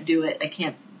do it. I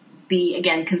can't be,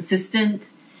 again,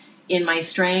 consistent in my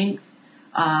strength.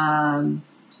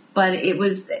 But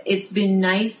it's been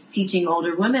nice teaching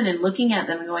older women and looking at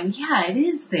them and going, yeah, it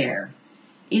is there.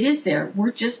 It is there.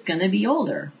 We're just going to be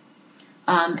older.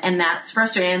 And that's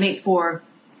frustrating. I think for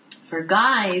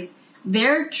guys,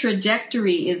 their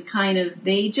trajectory is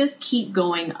they just keep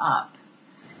going up.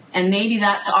 And maybe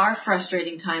that's our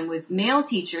frustrating time with male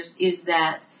teachers, is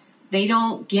that they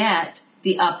don't get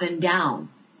the up and down.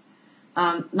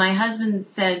 My husband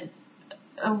said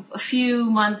a few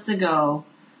months ago,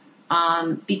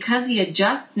 because he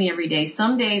adjusts me every day,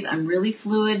 some days I'm really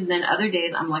fluid, and then other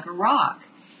days I'm like a rock.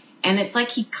 And it's like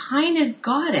he kind of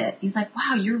got it. He's like,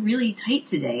 wow, you're really tight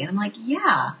today. And I'm like,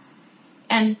 yeah.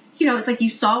 And, it's like you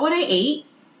saw what I ate.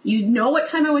 You know what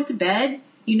time I went to bed.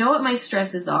 You know what my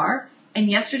stresses are. And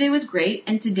yesterday was great.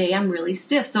 And today I'm really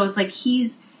stiff. So it's like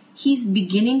he's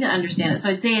beginning to understand it. So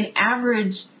I'd say an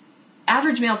average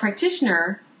male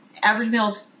practitioner, average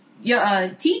male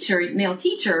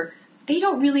teacher, they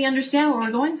don't really understand what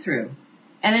we're going through.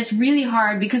 And it's really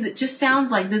hard because it just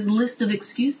sounds like this list of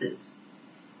excuses.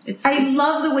 I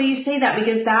love the way you say that,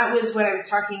 because that was what I was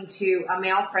talking to a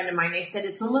male friend of mine. I said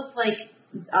it's almost like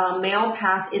a male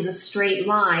path is a straight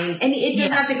line, and it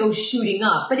doesn't have to go shooting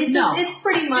up, but it's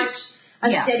pretty much a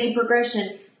steady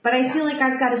progression. But I feel like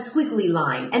I've got a squiggly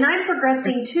line, and I'm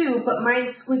progressing too, but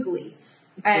mine's squiggly,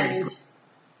 and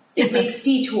it makes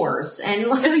detours, and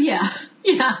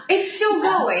it's still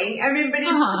going. I mean, but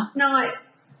it's not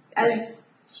as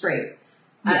straight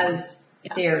as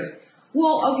theirs.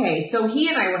 Well, okay, so he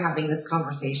and I were having this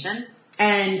conversation,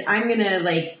 and I'm going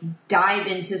to dive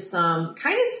into some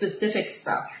kind of specific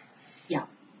stuff. Yeah.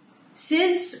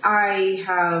 Since I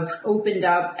have opened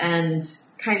up and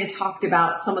kind of talked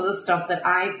about some of the stuff that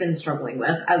I've been struggling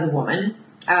with as a woman,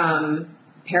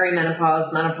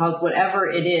 perimenopause, menopause, whatever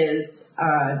it is,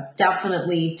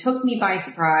 definitely took me by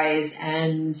surprise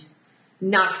and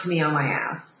knocked me on my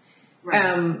ass.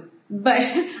 Right. But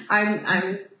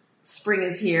I'm spring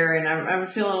is here, and I'm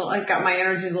feeling I've got my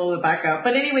energies a little bit back up.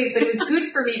 But anyway, but it was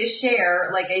good for me to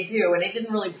share like I do, and I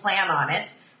didn't really plan on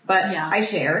it, but I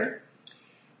shared.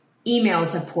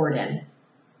 Emails have poured in.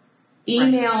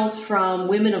 Emails from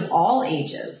women of all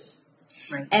ages.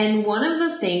 Right. And one of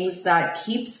the things that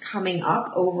keeps coming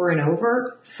up over and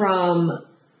over from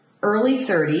early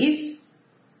 30s,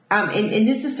 and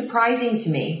this is surprising to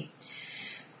me,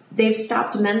 they've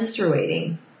stopped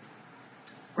menstruating.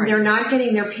 Right. They're not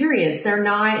getting their periods. They're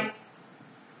not,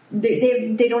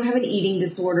 they don't have an eating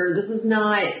disorder. This is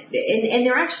not, and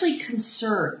they're actually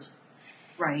concerned.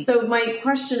 Right. So my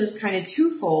question is kind of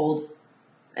twofold,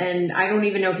 and I don't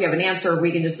even know if you have an answer or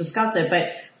we can just discuss it,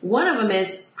 but one of them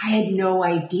is, I had no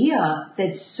idea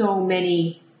that so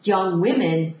many young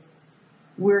women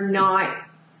were not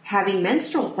having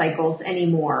menstrual cycles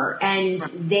anymore. And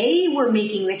they were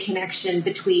making the connection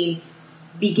between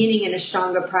beginning an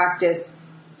Ashtanga practice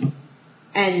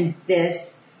and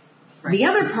this. Right. The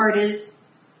other part is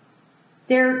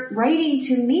they're writing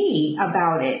to me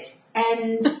about it,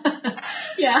 and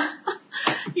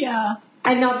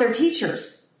and not their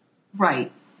teachers.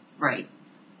 Right.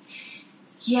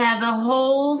 Yeah, the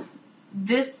whole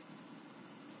this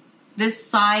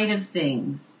side of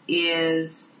things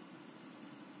is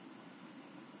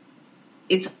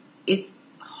it's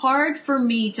hard for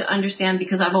me to understand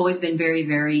because I've always been very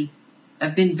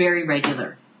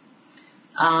regular.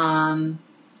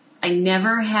 I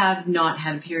never have not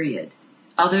had a period,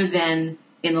 other than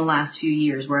in the last few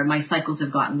years where my cycles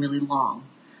have gotten really long.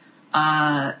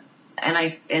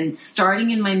 And starting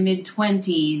in my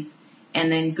mid-20s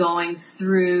and then going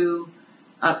through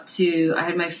up to, I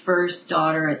had my first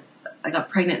daughter I got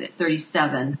pregnant at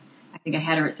 37. I think I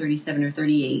had her at 37 or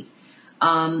 38.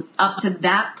 Up to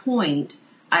that point,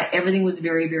 everything was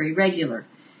very, very regular.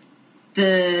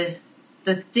 The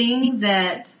thing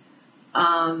that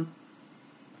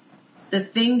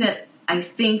I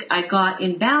think I got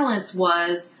in balance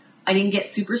was I didn't get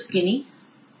super skinny.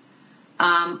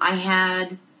 I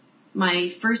had my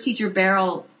first teacher,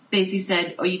 Beryl, basically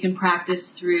said, "Oh, you can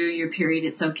practice through your period.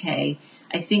 It's okay."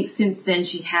 I think since then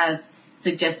she has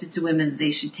suggested to women that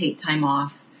they should take time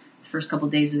off. The first couple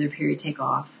of days of their period, take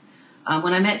off.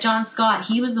 When I met John Scott,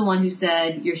 he was the one who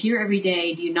said, "You're here every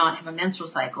day. Do you not have a menstrual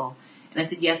cycle?" And I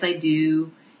said, "Yes, I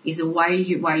do." He said, "Why are you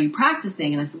here? Why are you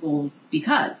practicing?" And I said, "Well,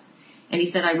 because." And he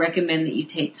said, "I recommend that you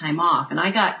take time off." And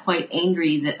I got quite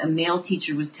angry that a male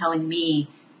teacher was telling me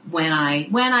when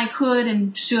I could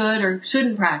and should or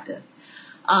shouldn't practice.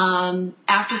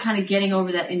 After kind of getting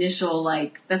over that initial,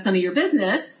 that's none of your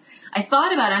business, I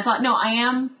thought about it. I thought, no, I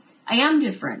am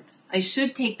different. I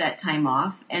should take that time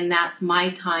off, and that's my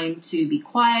time to be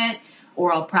quiet,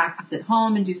 or I'll practice at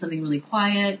home and do something really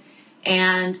quiet.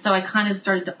 And so I kind of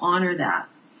started to honor that.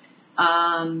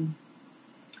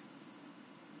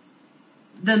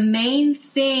 The main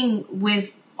thing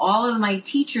with all of my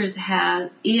teachers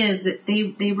is that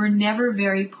they were never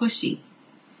very pushy.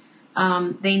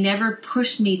 They never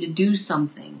pushed me to do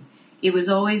something. It was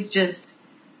always just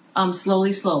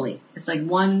slowly. It's like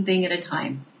one thing at a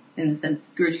time. In the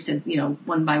sense, Guruji said,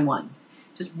 one by one.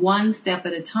 Just one step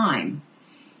at a time.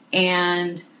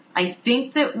 And I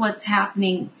think that what's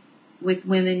happening with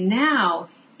women now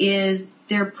is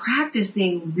they're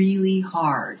practicing really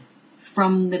hard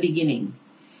from the beginning.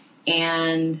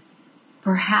 And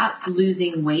perhaps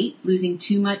losing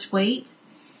too much weight.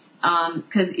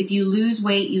 Because if you lose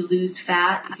weight, you lose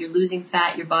fat. If you're losing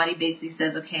fat, your body basically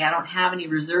says, okay, I don't have any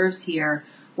reserves here.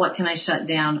 What can I shut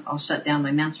down? I'll shut down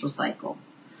my menstrual cycle.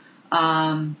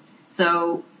 I'm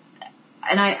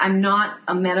not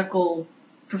a medical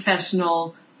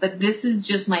professional, but this is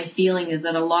just my feeling, is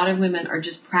that a lot of women are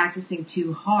just practicing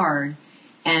too hard,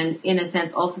 and in a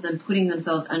sense also then putting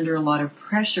themselves under a lot of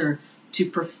pressure to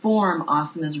perform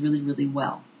asanas really, really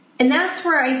well. And that's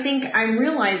where I think I'm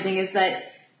realizing is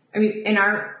that, I mean, in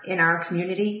our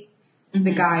community,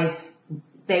 the guys,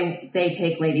 they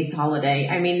take ladies' holiday.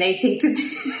 I mean, they think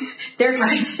they're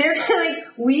kind of like,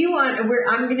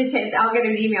 I'll get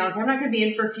an email and say, I'm not going to be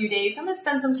in for a few days. I'm going to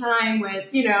spend some time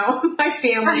with, my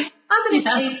family. Right. I'm going to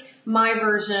take my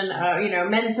version of,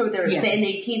 men, so they're in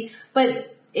 18.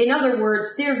 But in other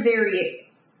words, they're very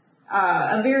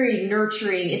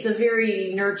nurturing. It's a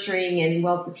very nurturing and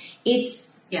welcome.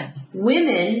 It's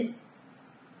women,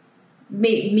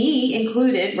 me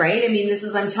included, right? I mean,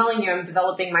 I'm telling you, I'm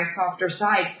developing my softer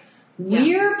side.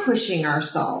 We're pushing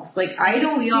ourselves. Like, I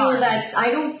don't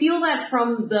feel that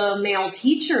from the male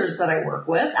teachers that I work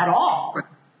with at all.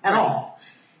 At all.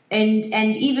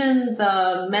 And even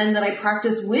the men that I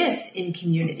practice with in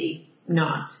community,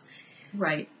 not.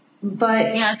 Right.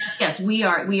 But yes, we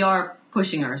are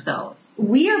pushing ourselves.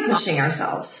 We are pushing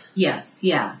ourselves. Yes,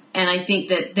 yeah. And I think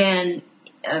that then,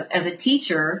 as a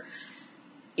teacher,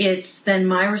 it's then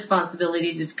my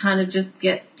responsibility to kind of just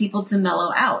get people to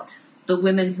mellow out. The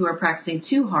women who are practicing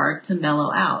too hard to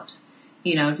mellow out,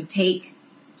 to take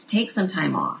some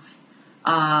time off,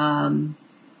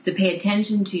 to pay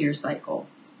attention to your cycle.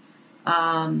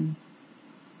 I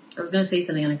was going to say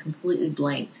something and I completely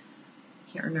blanked.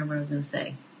 Can't remember what I was going to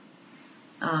say.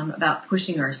 About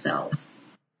pushing ourselves.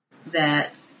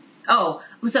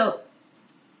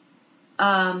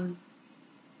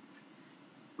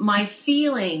 My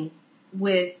feeling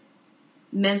with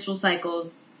menstrual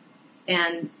cycles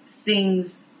and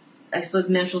things, I suppose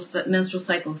menstrual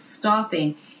cycles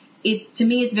stopping, to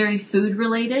me it's very food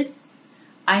related.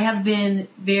 I have been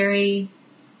very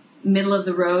middle of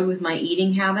the road with my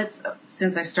eating habits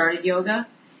since I started yoga.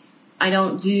 I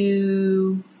don't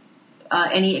do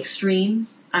any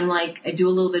extremes. I do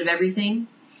a little bit of everything.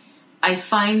 I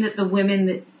find that the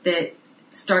women that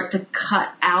start to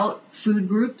cut out food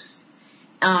groups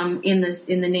in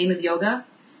the name of yoga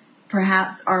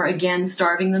perhaps are again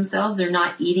starving themselves. They're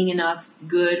not eating enough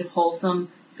good, wholesome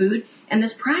food. And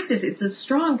this practice, it's a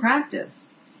strong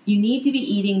practice. You need to be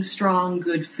eating strong,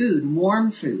 good food,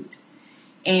 warm food.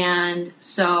 And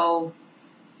so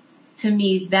to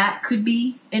me, that could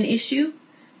be an issue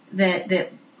that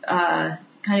kind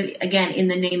of, again, in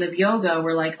the name of yoga,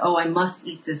 we're like, oh, I must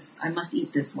eat this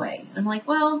way. I'm like,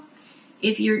 well,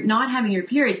 if you're not having your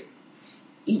periods,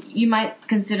 you might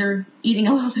consider eating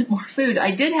a little bit more food. I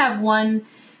did have one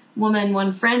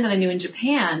friend that I knew in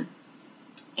Japan,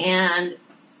 and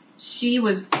she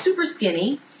was super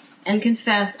skinny and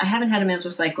confessed, I haven't had a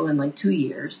menstrual cycle in 2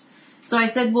 years. So I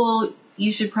said, well,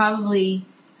 you should probably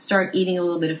start eating a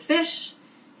little bit of fish,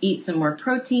 eat some more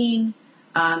protein.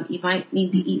 You might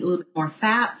need to eat a little bit more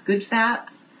fats, good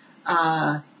fats.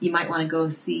 You might want to go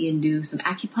see and do some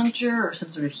acupuncture or some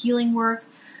sort of healing work.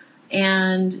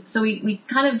 And so we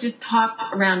kind of just talked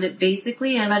around it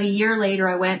basically. And about a year later,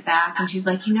 I went back and she's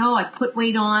like, I put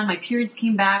weight on, my periods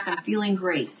came back, I'm feeling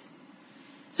great.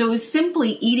 So it was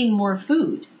simply eating more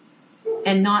food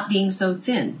and not being so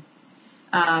thin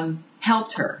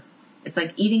helped her. It's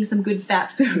like eating some good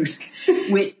fat food,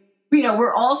 which,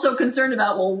 we're also concerned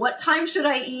about, well, what time should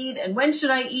I eat and when should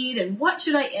I eat and what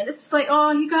should I eat? And it's just like,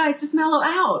 oh, you guys just mellow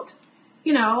out,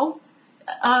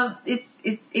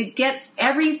 it gets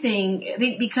everything. I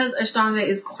think because Ashtanga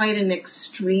is quite an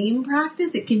extreme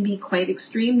practice, it can be quite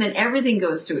extreme, then everything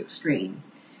goes to extreme.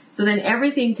 So then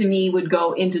everything to me would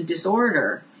go into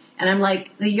disorder. And I'm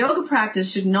like, the yoga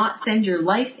practice should not send your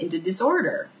life into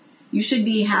disorder. You should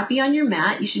be happy on your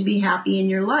mat. You should be happy in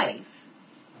your life.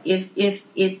 If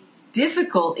it's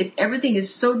difficult, if everything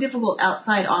is so difficult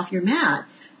outside off your mat,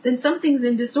 then something's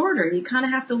in disorder. And you kind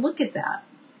of have to look at that,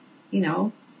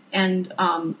 And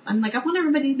I'm like, I want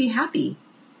everybody to be happy.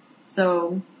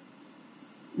 So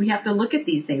we have to look at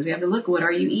these things. We have to look, what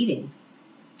are you eating?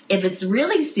 If it's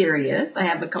really serious, I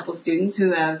have a couple students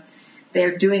who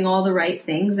they're doing all the right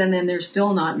things and then they're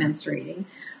still not menstruating.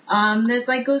 It's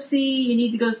like, you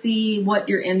need to go see what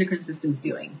your endocrine system's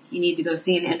doing. You need to go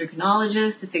see an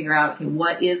endocrinologist to figure out, okay,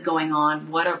 what is going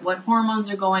on? What hormones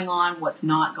are going on? What's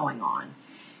not going on?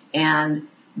 And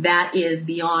that is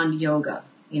beyond yoga.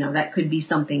 That could be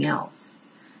something else.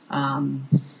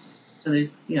 So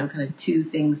there's, kind of two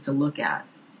things to look at.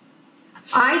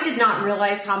 I did not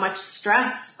realize how much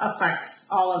stress affects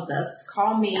all of this.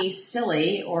 Call me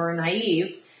silly or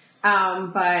naive.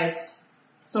 But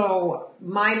so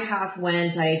my path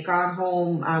went, I got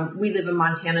home, we live in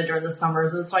Montana during the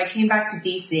summers. And so I came back to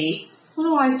DC, a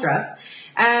little high stress.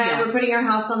 And we're putting our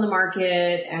house on the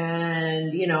market.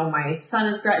 And, my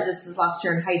son this is last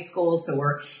year in high school. So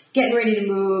we're getting ready to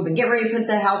move and getting ready to put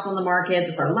the house on the market.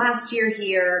 This is our last year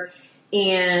here.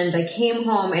 And I came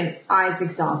home and I was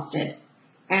exhausted.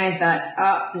 And I thought,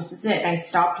 oh, this is it. And I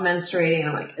stopped menstruating. And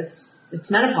I'm like,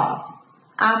 it's menopause.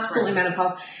 Absolutely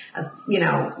menopause. As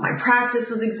my practice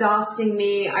was exhausting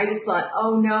me. I just thought,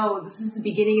 oh no, this is the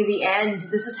beginning of the end.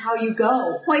 This is how you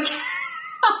go. Like,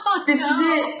 this is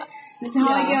it. This is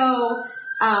how I go.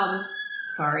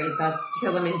 Sorry, that's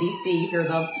because I'm in DC. You hear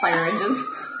the fire engines.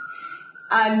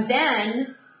 And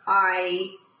then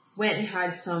I went and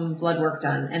had some blood work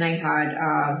done, and I had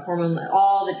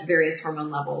all the various hormone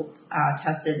levels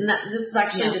tested. And this is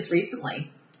actually just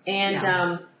recently. And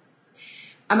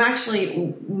I'm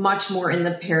actually much more in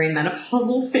the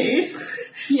perimenopausal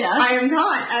phase. Yeah. I am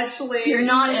not actually. You're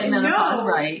not in menopause,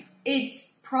 right?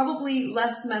 It's probably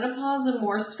less menopause and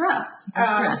more stress.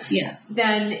 Yes.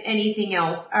 Than anything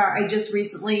else. I just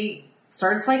recently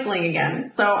started cycling again.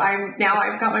 So I've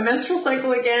got my menstrual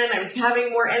cycle again. I'm having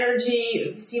more energy.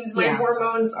 It seems my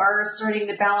hormones are starting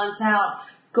to balance out.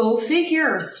 Go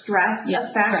figure. Stress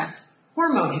affects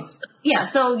hormones. Yeah.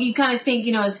 So you kind of think,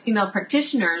 as female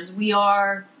practitioners, we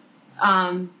are,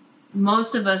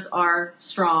 most of us are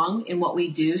strong in what we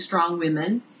do, strong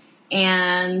women.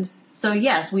 And so,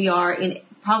 yes, we are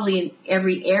probably in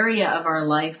every area of our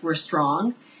life, we're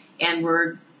strong, and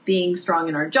we're being strong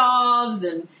in our jobs.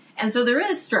 And so there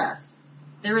is stress.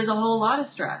 There is a whole lot of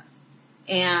stress.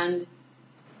 And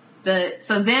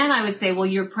so then I would say, well,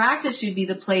 your practice should be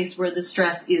the place where the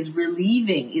stress is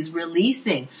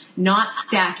releasing, not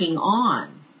stacking on.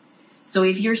 So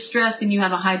if you're stressed and you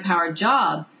have a high-powered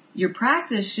job, your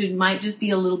practice might just be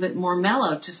a little bit more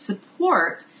mellow to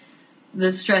support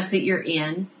the stress that you're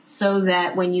in, so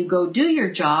that when you go do your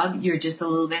job, you're just a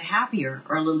little bit happier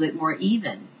or a little bit more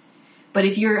even. But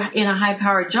if you're in a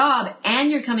high-powered job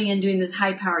and you're coming in doing this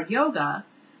high-powered yoga,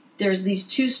 there's these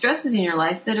two stresses in your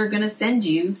life that are going to spin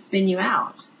you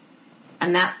out.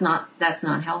 And that's not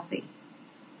healthy.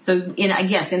 So I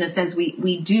guess in a sense,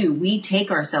 we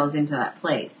take ourselves into that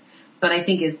place. But I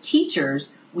think as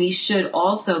teachers, we should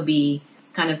also be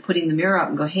kind of putting the mirror up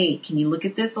and go, hey, can you look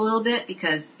at this a little bit?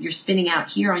 Because you're spinning out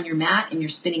here on your mat and you're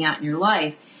spinning out in your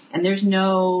life, and there's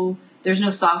no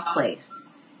soft place.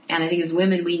 And I think as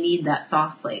women, we need that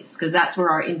soft place, because that's where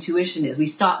our intuition is. We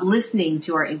stop listening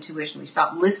to our intuition. We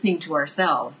stop listening to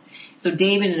ourselves. So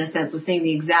David, in a sense, was saying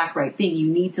the exact right thing. You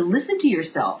need to listen to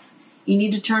yourself. You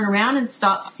need to turn around and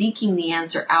stop seeking the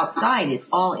answer outside. It's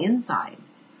all inside.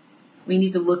 We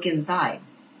need to look inside.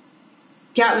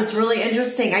 Yeah, it was really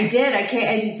interesting. I did.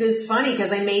 It's funny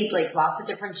because I made lots of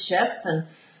different shifts and,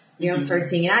 started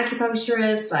seeing an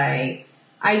acupuncturist.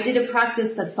 I did a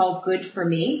practice that felt good for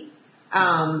me.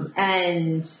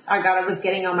 And I was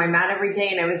getting on my mat every day,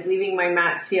 and I was leaving my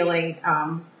mat feeling,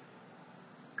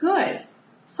 good,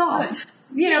 soft,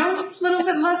 a little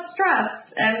bit less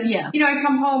stressed. And, I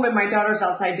come home and my daughter's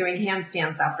outside doing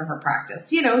handstands after her practice.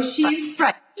 She's,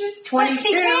 right. She's 22.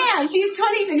 She can. She's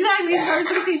 20.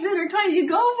 Exactly. She's in her 20s. You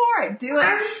go for it. Do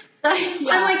it.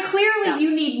 I'm clearly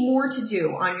you need more to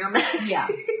do on your mat. Yeah.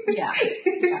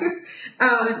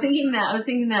 I was thinking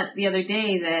that the other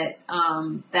day that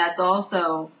that's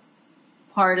also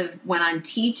part of when I'm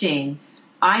teaching.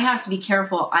 I have to be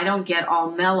careful I don't get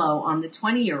all mellow on the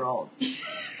 20-year-olds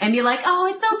and be like, oh,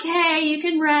 it's okay. You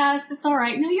can rest. It's all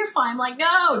right. No, you're fine. I'm like,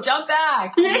 no, jump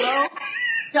back.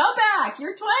 Jump back.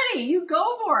 You're 20. You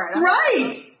go for it.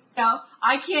 Right.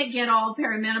 I can't get all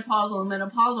perimenopausal and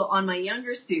menopausal on my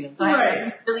younger students. I have to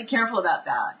be really careful about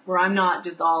that, where I'm not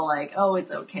just all like, oh,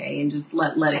 it's okay, and just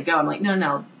let it go. I'm like,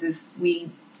 no,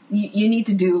 you need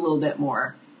to do a little bit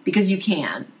more, because you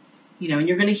can, and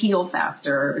you're going to heal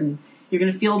faster, and you're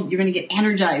going to get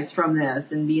energized from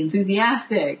this and be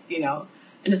enthusiastic, and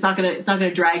it's not going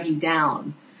to drag you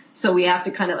down. So we have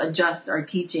to kind of adjust our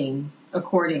teaching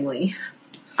accordingly.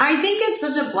 I think it's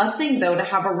such a blessing, though, to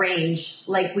have a range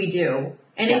like we do.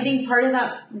 And I think part of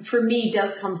that, for me,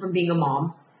 does come from being a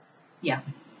mom. Yeah.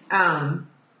 And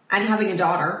having a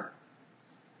daughter.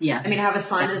 Yes. I mean, I have a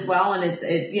son as well, and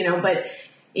but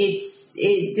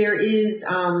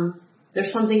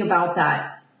there's something about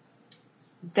that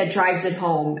drives it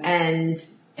home and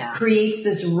creates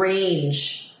this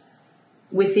range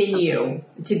within you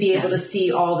to be able to see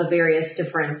all the various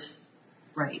different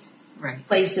Right.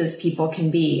 places people can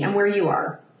be and where you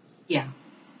are. Yeah.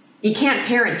 You can't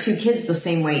parent two kids the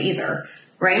same way either,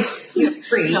 right? You're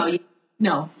free.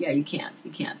 You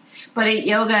can't. But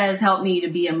yoga has helped me to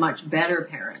be a much better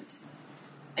parent.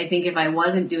 I think if I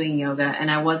wasn't doing yoga and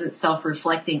I wasn't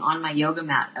self-reflecting on my yoga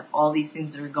mat of all these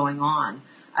things that are going on,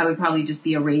 I would probably just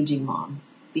be a raging mom,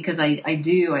 because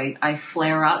I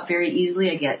flare up very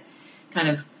easily. I get kind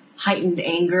of heightened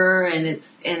anger, and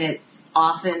it's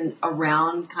often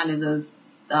around kind of those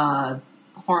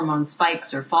hormone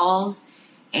spikes or falls,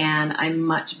 and I'm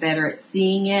much better at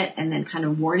seeing it and then kind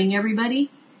of warning everybody.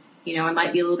 You know, I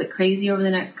might be a little bit crazy over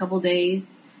the next couple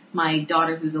days. My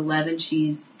daughter, who's 11,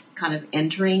 she's kind of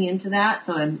entering into that.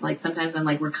 So sometimes I'm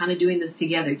like, we're kind of doing this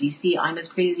together. Do you see I'm as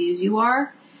crazy as you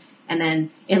are? And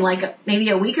then in maybe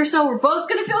a week or so, we're both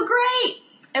going to feel great.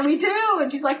 And we do.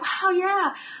 And she's like, wow,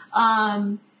 yeah.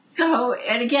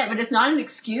 And again, but it's not an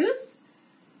excuse,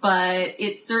 but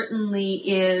it certainly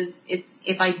is.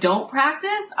 If I don't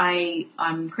practice,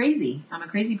 I'm crazy. I'm a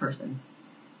crazy person.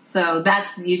 So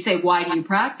you say, why do you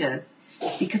practice?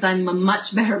 Because I'm a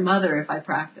much better mother if I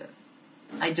practice.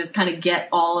 I just kind of get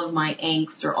all of my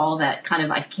angst or all that kind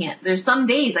of, I can't, there's some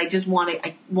days I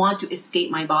want to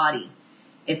escape my body.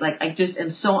 It's like, I just am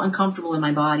so uncomfortable in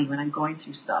my body when I'm going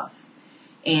through stuff.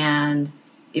 And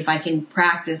if I can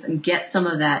practice and get some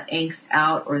of that angst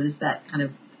out, or that kind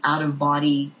of out of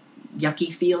body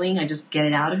yucky feeling, I just get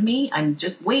it out of me, I'm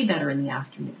just way better in the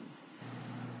afternoon.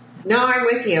 No, I'm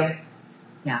with you.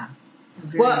 Yeah.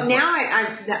 Well, now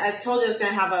I told you I was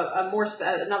going to have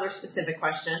another specific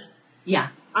question. Yeah.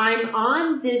 I'm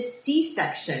on this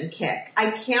C-section kick. I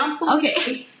can't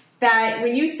believe that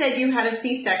when you said you had a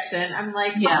C-section, I'm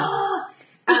like,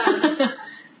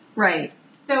 Right.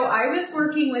 So I was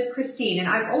working with Christine, and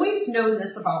I've always known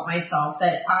this about myself,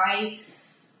 that I've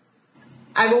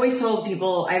always told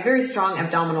people I have very strong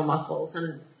abdominal muscles,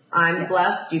 and I'm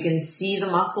blessed. You can see the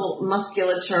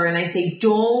musculature, and I say,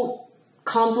 don't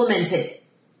compliment it.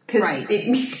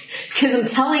 Because I'm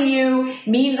telling you,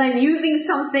 means I'm using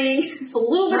something. It's a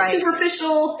little bit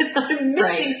superficial, and I'm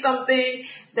missing something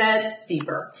that's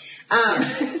deeper. And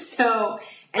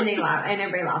they laugh, and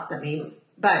everybody laughs at me.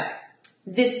 But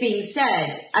this being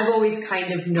said, I've always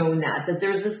kind of known that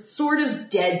there's a sort of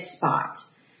dead spot.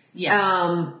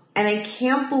 Yeah. And I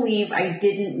can't believe I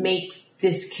didn't make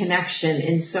this connection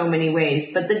in so many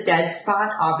ways. But the dead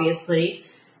spot, obviously,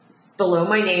 below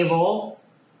my navel.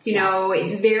 You know,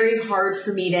 it's very hard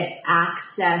for me to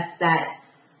access that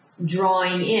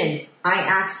drawing in. I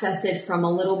access it from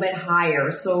a little bit higher.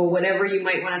 So whatever you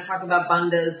might want to talk about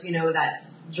bandhas, you know, that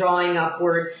drawing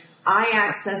upward, I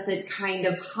access it kind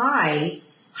of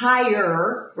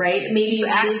higher, right? Maybe do you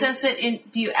access it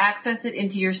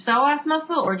into your psoas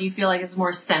muscle, or do you feel like it's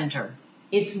more center?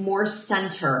 It's more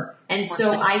center. And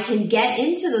so I can get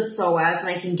into the psoas and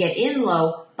I can get in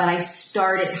low, but I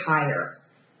start it higher.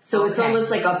 So it's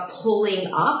almost like a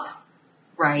pulling up,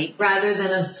 right, rather than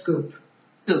a scoop.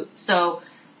 So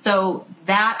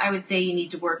that I would say you need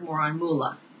to work more on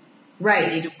mula, right?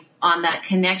 You need to work on that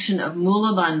connection of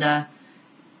mula bandha,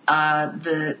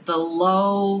 the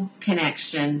low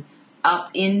connection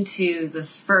up into the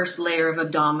first layer of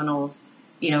abdominals,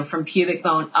 you know, from pubic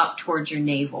bone up towards your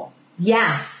navel.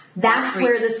 Yes, that's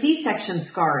where the C-section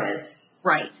scar is.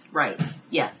 Right,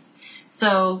 yes.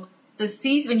 So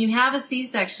when you have a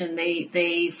C-section,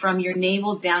 they from your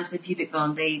navel down to the pubic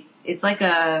bone, it's like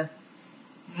I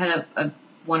had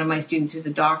one of my students who's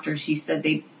a doctor, she said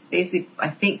they basically,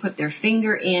 I think, put their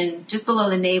finger in just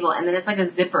below the navel, and then it's like a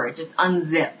zipper. It just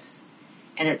unzips.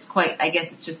 And it's I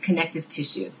guess it's just connective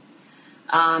tissue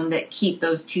that keep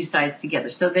those two sides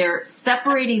together. So they're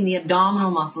separating the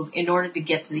abdominal muscles in order to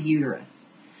get to the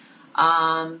uterus.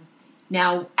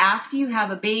 Now, after you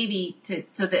have a baby,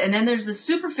 and then there's the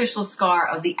superficial scar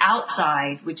of the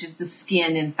outside, which is the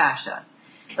skin and fascia.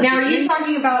 But now, are you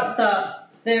talking about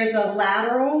there's a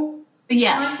lateral?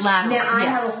 Yes, lateral. Now, I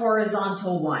have a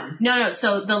horizontal one. No.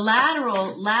 So the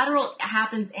lateral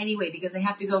happens anyway because they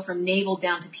have to go from navel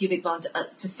down to pubic bone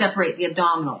to separate the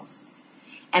abdominals.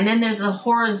 And then there's the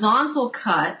horizontal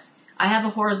cut. I have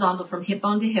a horizontal from hip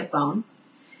bone to hip bone.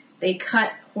 They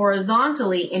cut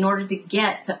horizontally in order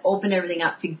to open everything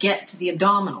up to get to the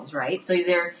abdominals, right? So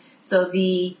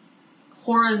the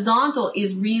horizontal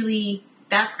is really,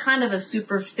 that's kind of a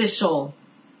superficial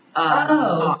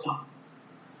scar.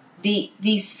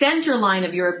 The center line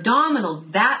of your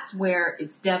abdominals, that's where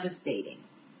it's devastating.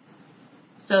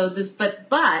 So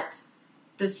but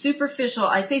the superficial,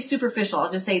 I say superficial,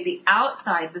 I'll just say the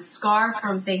outside, the scar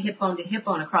from, say, hip bone to hip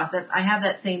bone across, I have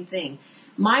that same thing.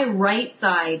 My right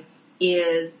side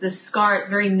is the scar, it's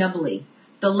very nubbly.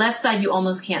 The left side you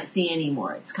almost can't see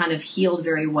anymore. It's kind of healed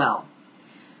very well.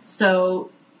 So,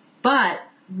 but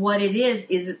what it is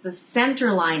that the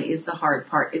center line is the hard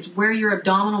part. It's where your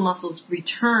abdominal muscles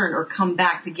return or come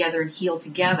back together and heal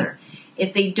together.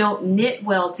 If they don't knit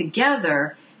well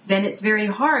together, then it's very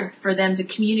hard for them to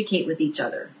communicate with each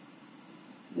other.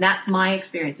 And that's my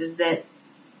experience, is that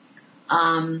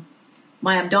my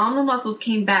abdominal muscles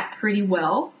came back pretty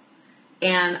well,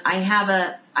 and I have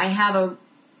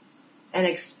an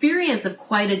experience of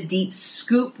quite a deep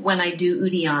scoop when I do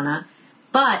Uddiyana,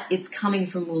 but it's coming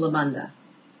from Mula Bandha.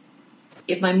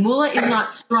 If my mula is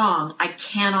not strong, I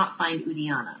cannot find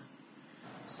Uddiyana.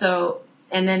 So,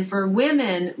 and then for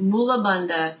women, Mula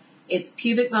Bandha, it's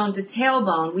pubic bone to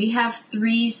tailbone. We have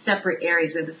 3 separate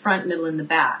areas. We have the front, middle, and the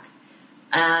back.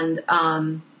 And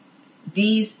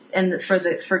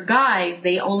for guys,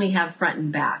 they only have front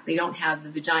and back. They don't have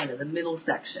the vagina, the middle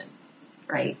section,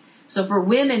 right? So for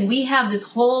women, we have this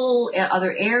whole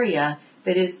other area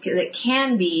that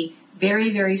can be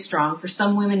very, very strong. For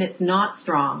some women, it's not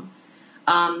strong.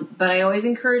 But I always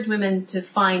encourage women to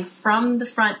find from the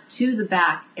front to the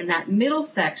back in that middle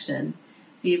section.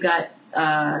 So you've got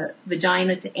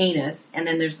vagina to anus, and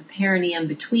then there's the perineum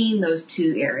between those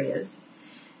 2 areas.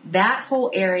 That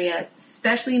whole area,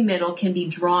 especially middle, can be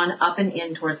drawn up and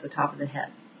in towards the top of the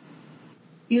head.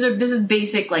 This is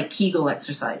basic like Kegel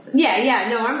exercises. Yeah.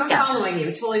 No, I'm following you.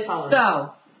 Totally following.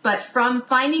 So, but from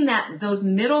finding those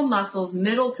middle muscles,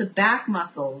 middle to back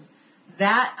muscles,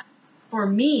 that for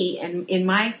me and in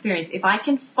my experience, if I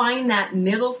can find that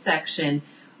middle section,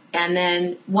 and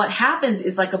then what happens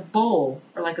is like a bowl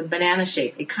or like a banana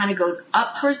shape. It kind of goes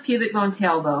up towards pubic bone,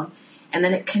 tailbone, and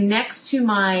then it connects to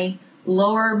my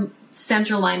lower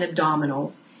center line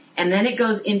abdominals, and then it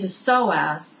goes into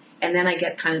psoas, and then I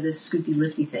get kind of this scoopy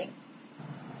lifty thing.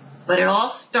 But it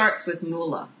all starts with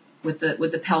mula, with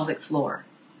the pelvic floor.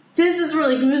 So this is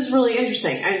really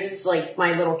interesting. I just like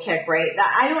my little kick, right?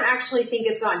 I don't actually think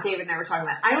it's gone. David and I were talking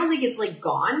about it. I don't think it's like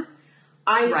gone.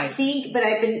 I think, but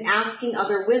I've been asking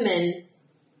other women,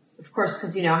 of course,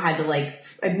 because I had to like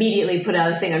immediately put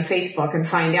out a thing on Facebook and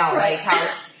find out like how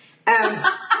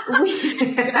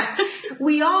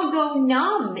we all go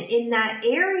numb in that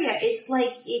area. It's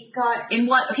like it got in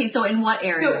what? Okay, so in what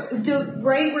area? So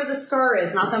right where the scar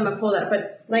is. Not that I'm gonna pull that,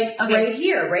 but like right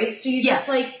here, right? So you just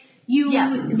like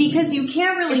because you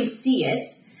can't really see it.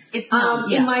 It's not,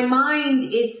 in my mind,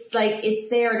 it's like it's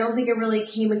there. I don't think it really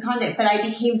came in contact, but I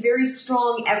became very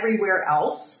strong everywhere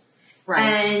else,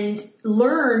 and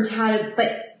learned how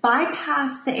to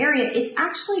bypass the area. It's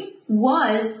actually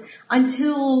was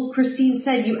until Christine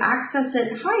said you access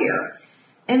it higher.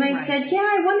 And I said, yeah,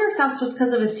 I wonder if that's just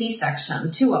because of a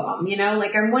C-section, 2 of them,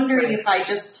 like I'm wondering if I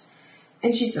just,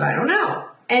 and she said, I don't know.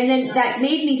 And then that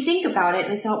made me think about it.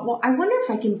 And I thought, well, I wonder if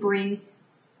I can bring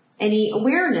any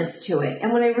awareness to it.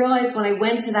 And when I realized when I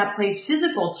went to that place,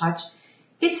 physical touch,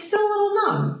 it's still a little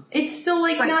numb. It's still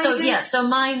like not so, even. Yeah, so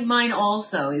mine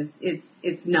also is,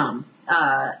 it's numb.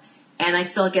 And I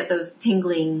still get those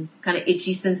tingling, kind of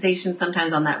itchy sensations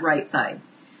sometimes on that right side,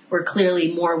 where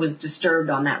clearly more was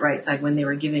disturbed on that right side when they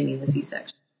were giving me the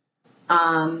C-section.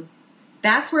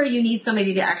 That's where you need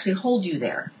somebody to actually hold you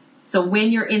there. So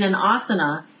when you're in an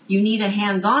asana, you need a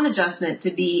hands-on adjustment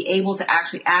to be able to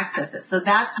actually access it. So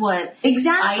that's what...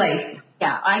 Exactly.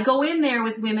 I go in there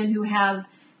with women who have,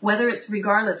 whether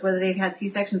they've had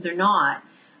C-sections or not,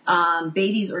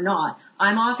 babies or not,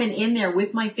 I'm often in there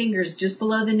with my fingers just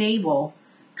below the navel,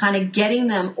 kind of getting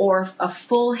them, or a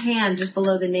full hand just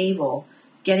below the navel,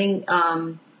 getting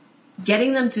them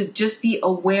to just be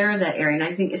aware of that area. And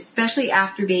I think especially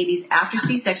after babies, after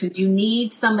C-sections, you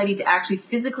need somebody to actually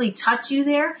physically touch you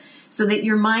there so that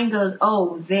your mind goes,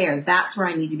 oh, that's where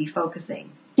I need to be focusing.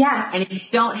 Yes. And if you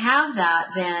don't have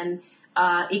that, then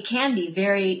it can be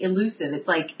very elusive. It's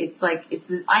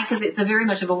a very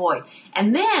much of a void.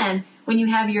 And then when you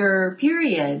have your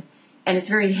period and it's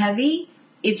very heavy,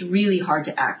 it's really hard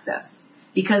to access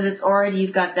because it's already,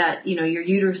 you've got that, your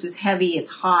uterus is heavy, it's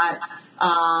hot,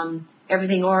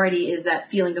 everything already is that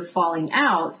feeling of falling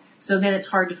out. So then it's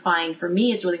hard to find, for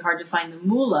me, it's really hard to find the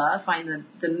mula, find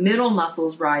the middle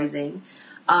muscles rising.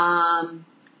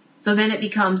 So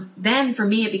then for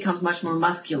me, it becomes much more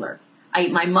muscular.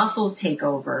 My muscles take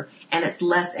over and it's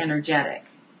less energetic.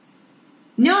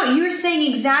 No, you're saying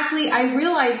exactly. I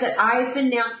realize that I've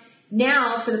been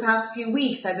now for the past few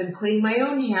weeks, I've been putting my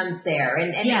own hands there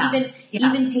and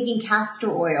even taking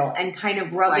castor oil and kind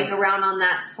of rubbing around on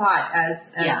that spot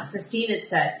as Christine had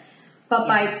said. But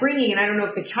by bringing, and I don't know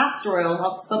if the castor oil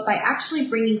helps, but by actually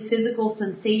bringing physical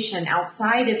sensation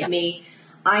outside of me,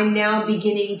 I'm now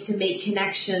beginning to make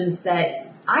connections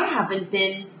that I haven't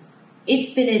been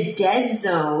it's been a dead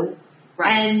zone.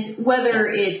 Right. And whether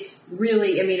it's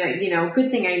really, I mean,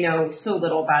 good thing I know so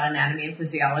little about anatomy and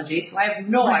physiology, so I have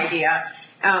no idea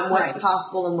what's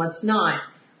possible and what's not.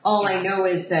 All I know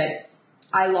is that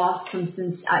I lost some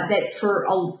sense that for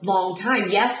a long time.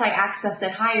 Yes, I access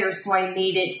it higher, so I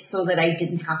made it so that I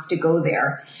didn't have to go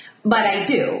there. But I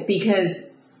do, because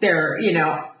they're,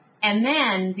 And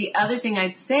then the other thing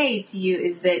I'd say to you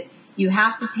is that you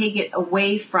have to take it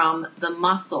away from the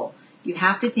muscle. You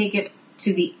have to take it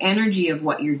to the energy of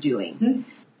what you're doing. Mm-hmm.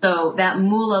 So that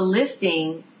mula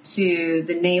lifting to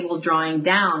the navel drawing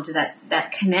down to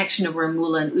that connection of where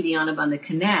mula and Uddiyana Bandha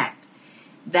connect,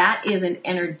 that is an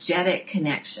energetic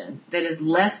connection that is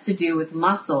less to do with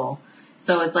muscle.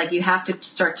 So it's like you have to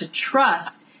start to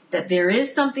trust that there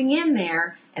is something in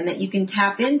there and that you can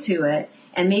tap into it,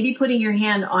 and maybe putting your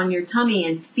hand on your tummy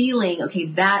and feeling, okay,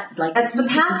 that's the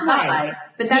pathway.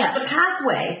 But that's the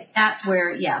pathway. That's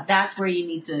where you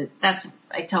need to,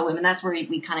 I tell women, that's where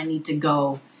we kind of need to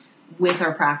go with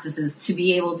our practices to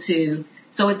be able to,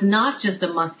 so it's not just a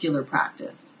muscular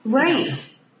practice. Right.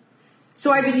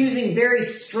 So I've been using very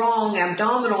strong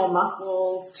abdominal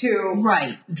muscles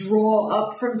to draw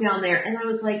up from down there. And I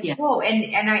was like, whoa. And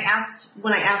when I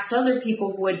asked other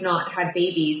people who had not had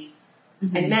babies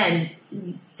and men,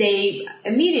 they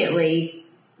immediately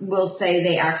will say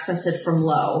they access it from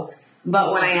low.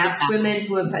 But when I ask women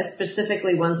who have,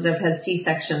 specifically ones that have had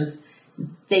C-sections,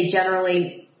 they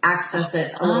generally access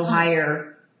it a little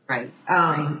higher. Right.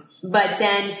 But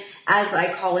then as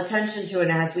I call attention to it,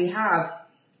 as we have,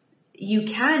 you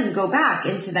can go back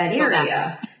into that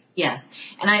area. Yes.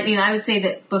 And I would say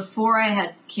that before I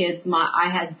had kids, I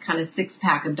had kind of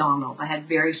 6-pack abdominals. I had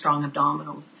very strong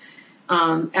abdominals.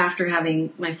 After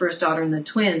having my first daughter and the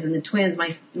twins,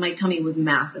 my tummy was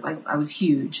massive. I was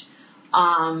huge.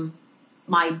 My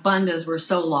bandhas were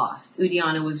so lost.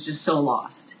 Uddiyana was just so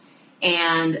lost.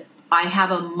 And I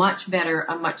have a much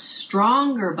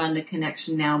stronger bandha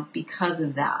connection now because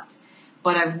of that.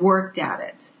 But I've worked at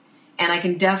it. And I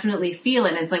can definitely feel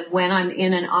it. And it's like when I'm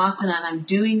in an asana and I'm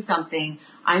doing something,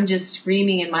 I'm just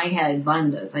screaming in my head,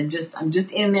 bandhas. I'm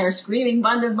just in there screaming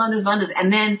bandhas, bandhas, bandhas.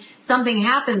 And then something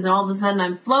happens and all of a sudden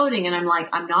I'm floating and I'm like,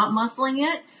 I'm not muscling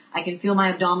it. I can feel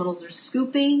my abdominals are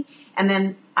scooping. And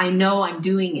then I know I'm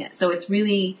doing it. So it's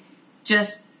really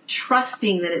just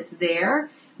trusting that it's there,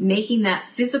 making that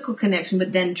physical connection,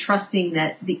 but then trusting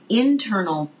that the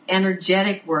internal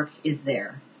energetic work is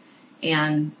there.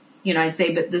 And I'd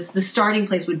say, but the starting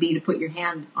place would be to put your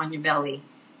hand on your belly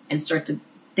and start to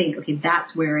think, okay,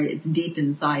 that's where it's deep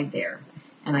inside there,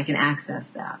 and I can access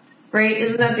that. Right?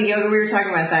 Isn't that the yoga we were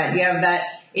talking about? That you have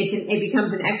that it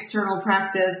becomes an external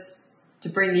practice to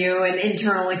bring you an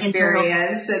internal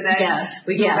experience, and then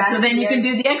we go back. So then you can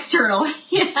do the external.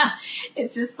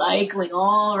 It's just cycling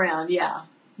all around. Yeah,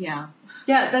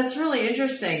 that's really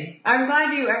interesting. I'm glad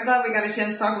we got a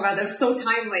chance to talk about that. It's so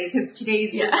timely because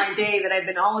today's been my day that I've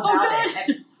been all about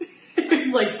it.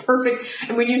 It's like perfect.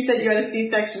 And when you said you had a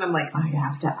C-section, I'm like, I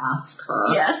have to ask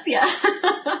her. Yes,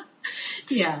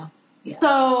 yeah.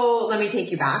 So let me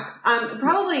take you back.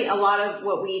 Probably a lot of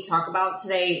what we talk about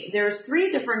today, there's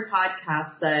 3 different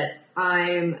podcasts that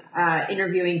I'm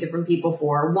interviewing different people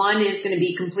for. One is going to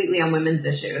be completely on women's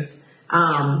issues.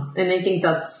 And I think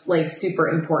that's like super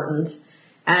important.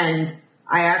 And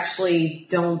I actually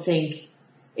don't think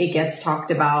it gets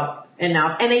talked about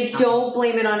enough. And I don't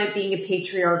blame it on it being a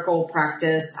patriarchal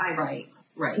practice. I'm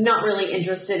not really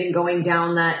interested in going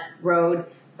down that road.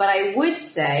 But I would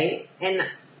say,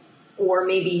 or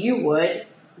maybe you would,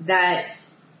 that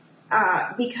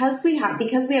because we have a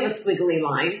squiggly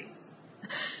line.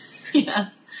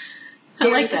 Yes. I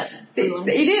like that.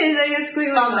 It is. I have a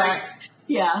squiggly line. That.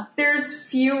 Yeah. There's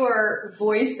fewer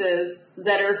voices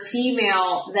that are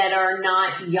female that are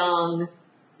not young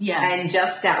and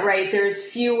just out, right? There's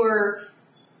fewer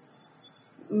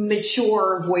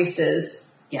mature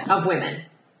voices of women.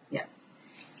 Yes.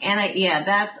 And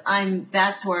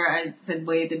that's where I said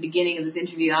way at the beginning of this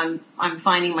interview, I'm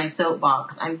finding my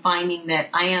soapbox. I'm finding that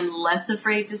I am less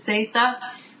afraid to say stuff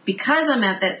because I'm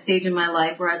at that stage in my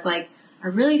life where it's like, I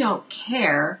really don't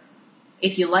care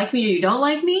if you like me or you don't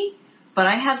like me. But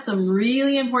I have some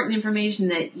really important information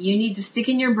that you need to stick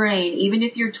in your brain, even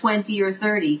if you're 20 or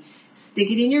 30. Stick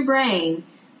it in your brain,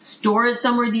 store it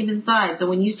somewhere deep inside. So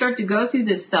when you start to go through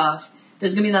this stuff,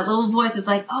 there's going to be that little voice that's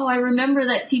like, oh, I remember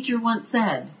that teacher once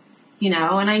said,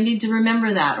 and I need to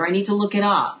remember that, or I need to look it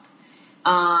up.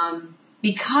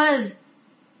 Because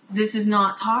this is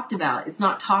not talked about. It's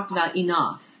not talked about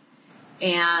enough.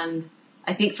 And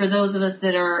I think for those of us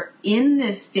that are in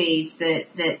this stage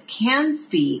that can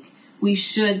speak, we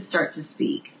should start to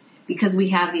speak because we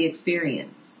have the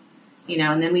experience,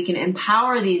 and then we can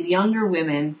empower these younger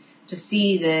women to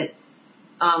see that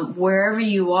wherever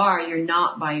you are, you're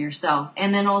not by yourself.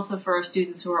 And then also for our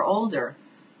students who are older,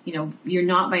 you're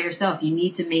not by yourself. You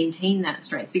need to maintain that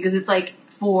strength, because it's like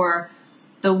for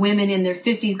the women in their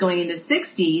 50s going into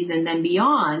 60s and then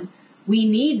beyond, we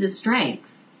need the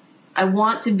strength. I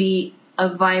want to be a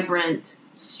vibrant,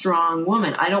 strong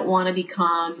woman. I don't want to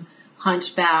become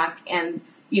hunchback and,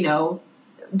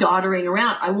 doddering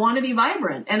around. I want to be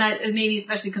vibrant. And maybe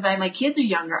especially because my kids are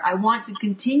younger, I want to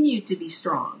continue to be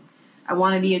strong. I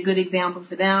want to be a good example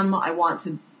for them. I want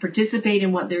to participate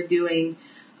in what they're doing.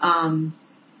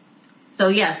 It's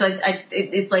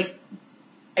like,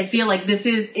 I feel like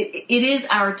it is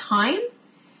our time,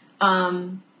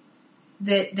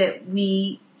 that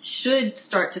we should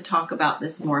start to talk about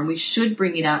this more, and we should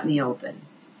bring it out in the open.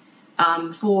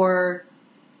 For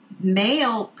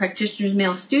male practitioners,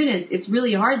 male students, it's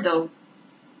really hard though,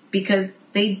 because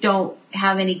they don't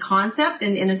have any concept,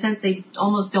 and in a sense, they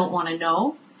almost don't want to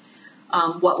know,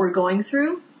 what we're going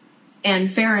through.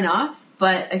 And fair enough.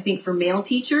 But I think for male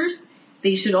teachers,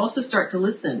 they should also start to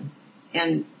listen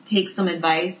and take some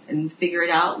advice and figure it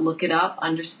out, look it up,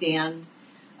 understand,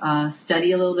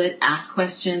 study a little bit, ask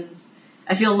questions.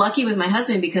 I feel lucky with my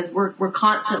husband because we're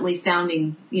constantly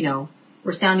sounding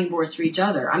boards for each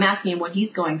other. I'm asking him what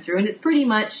he's going through, and it's pretty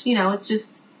much,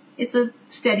 it's a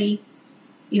steady,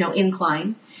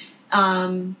 incline.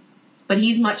 But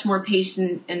he's much more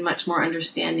patient and much more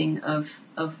understanding of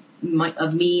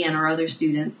me and our other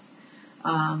students.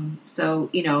 I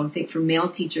think for male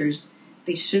teachers,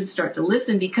 they should start to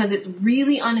listen, because it's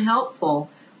really unhelpful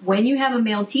when you have a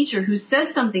male teacher who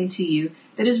says something to you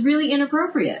that is really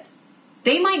inappropriate.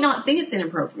 They might not think it's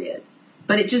inappropriate,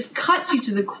 but it just cuts you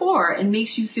to the core and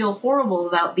makes you feel horrible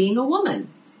about being a woman.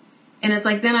 And it's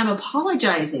like, then I'm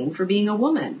apologizing for being a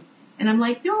woman. And I'm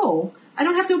like, no, I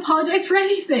don't have to apologize for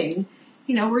anything.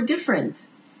 We're different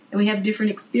and we have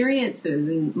different experiences,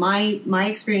 and my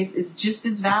experience is just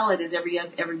as valid as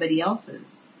everybody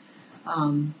else's.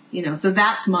 So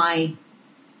that's and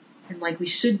we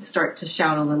should start to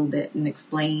shout a little bit and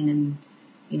explain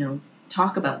and,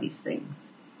 talk about these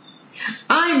things.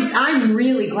 I'm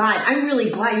really glad.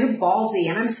 You're ballsy,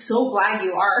 and I'm so glad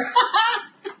you are.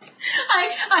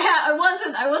 I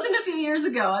wasn't a few years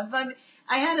ago, but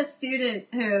I had a student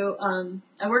who,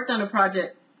 I worked on a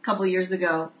project a couple of years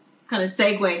ago, kind of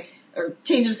segue or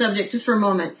change of subject just for a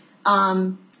moment.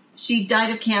 She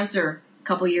died of cancer a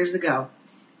couple of years ago.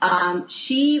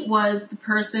 She was the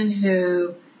person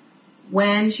who,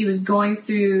 when she was going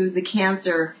through the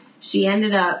cancer, she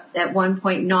ended up at one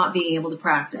point not being able to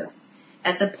practice.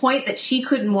 At the point that she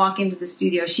couldn't walk into the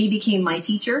studio, she became my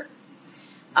teacher,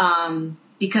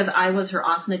 because I was her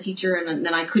asana teacher, and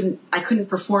then I couldn't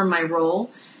perform my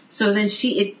role. So then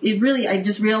I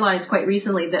just realized quite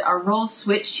recently that our roles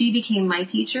switched. She became my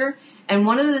teacher. And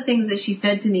one of the things that she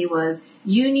said to me was,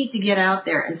 you need to get out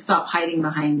there and stop hiding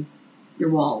behind your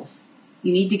walls.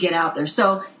 You need to get out there.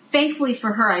 So thankfully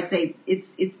for her, I'd say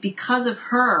it's because of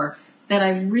her that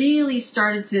I've really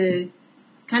started to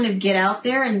kind of get out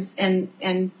there and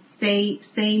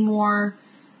say more,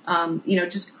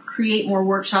 just create more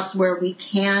workshops where we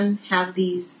can have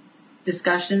these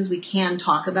discussions. We can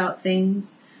talk about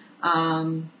things.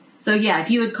 If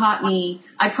you had caught me,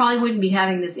 I probably wouldn't be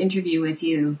having this interview with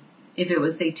you if it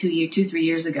was, say, 3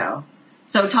 years ago.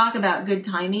 So talk about good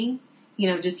timing,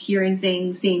 just hearing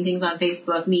things, seeing things on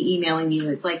Facebook, me emailing you.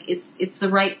 It's like, it's the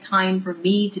right time for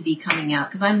me to be coming out,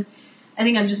 because I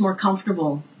think I'm just more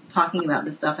comfortable talking about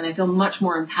this stuff, and I feel much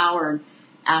more empowered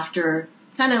after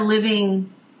kind of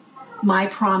living my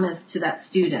promise to that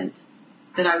student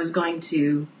that I was going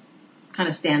to kind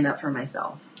of stand up for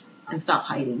myself and stop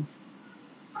hiding.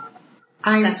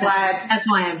 That's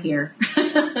why I'm here.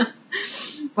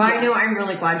 Well, I know I'm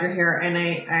really glad you're here, and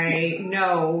I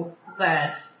know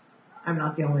that I'm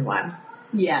not the only one.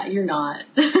 Yeah, you're not.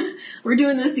 We're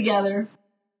doing this together.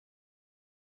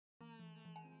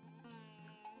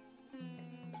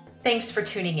 Thanks for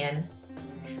tuning in.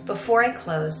 Before I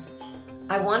close,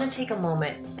 I want to take a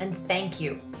moment and thank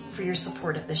you for your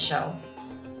support of the show.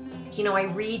 I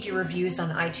read your reviews on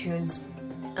iTunes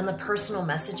and the personal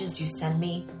messages you send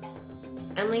me,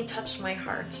 and they touched my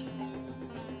heart.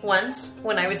 Once,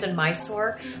 when I was in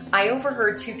Mysore, I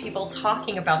overheard two people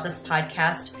talking about this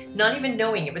podcast, not even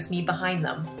knowing it was me behind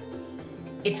them.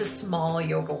 It's a small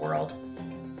yoga world,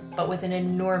 but with an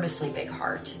enormously big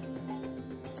heart.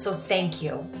 So thank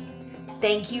you.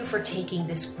 Thank you for taking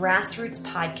this grassroots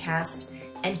podcast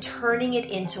and turning it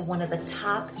into one of the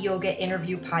top yoga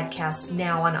interview podcasts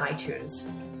now on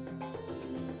iTunes.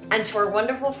 And to our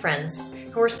wonderful friends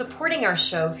who are supporting our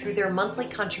show through their monthly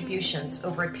contributions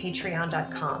over at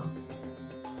patreon.com.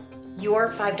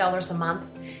 Your $5 a month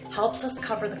helps us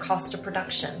cover the cost of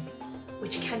production,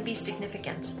 which can be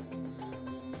significant.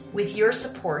 With your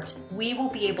support, we will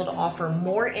be able to offer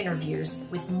more interviews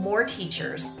with more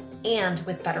teachers and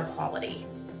with better quality.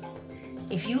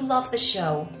 If you love the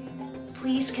show,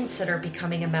 please consider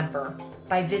becoming a member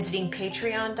by visiting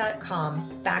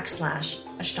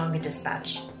patreon.com/Ashtanga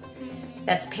Dispatch.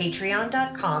 That's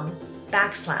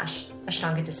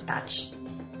patreon.com/Ashtanga Dispatch.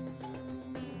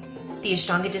 The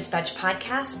Ashtanga Dispatch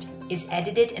podcast is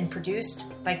edited and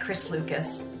produced by Chris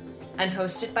Lucas and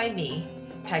hosted by me,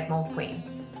 Peg Mulqueen.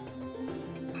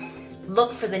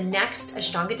 Look for the next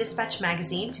Ashtanga Dispatch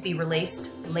magazine to be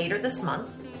released later this month,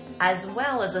 as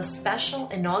well as a special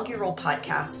inaugural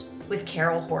podcast with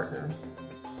Carol Horton.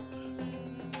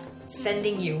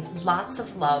 Sending you lots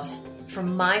of love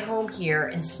from my home here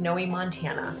in snowy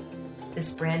Montana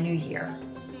this brand new year.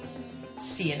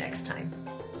 See you next time.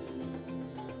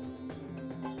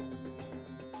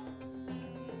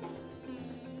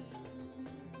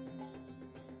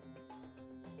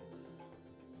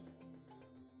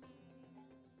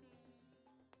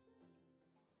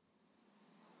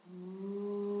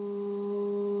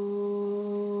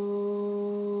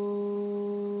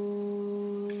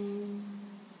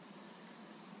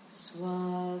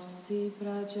 Swasti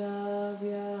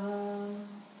prajavyah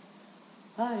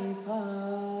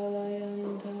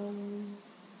paripalayantam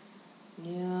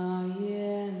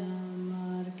nyayena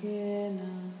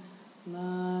margena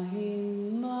mahim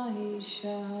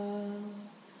mahishaha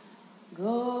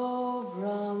go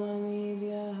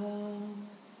brahmamibhyah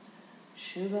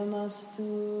shubhamastu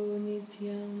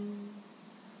nityam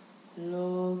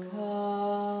loka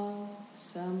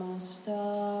samasta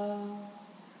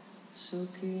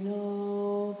Sukhino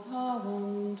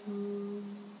bhavantu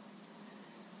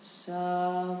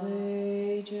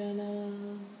Sarve jana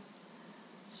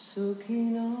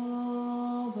Sukhino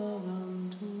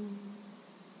bhavantu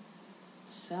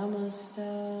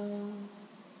Samasta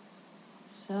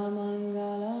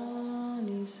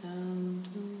Samangalani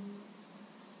santu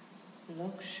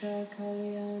Loksha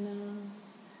kalyana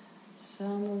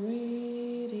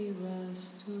Samriti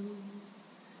vastu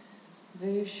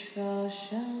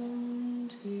Vishvashan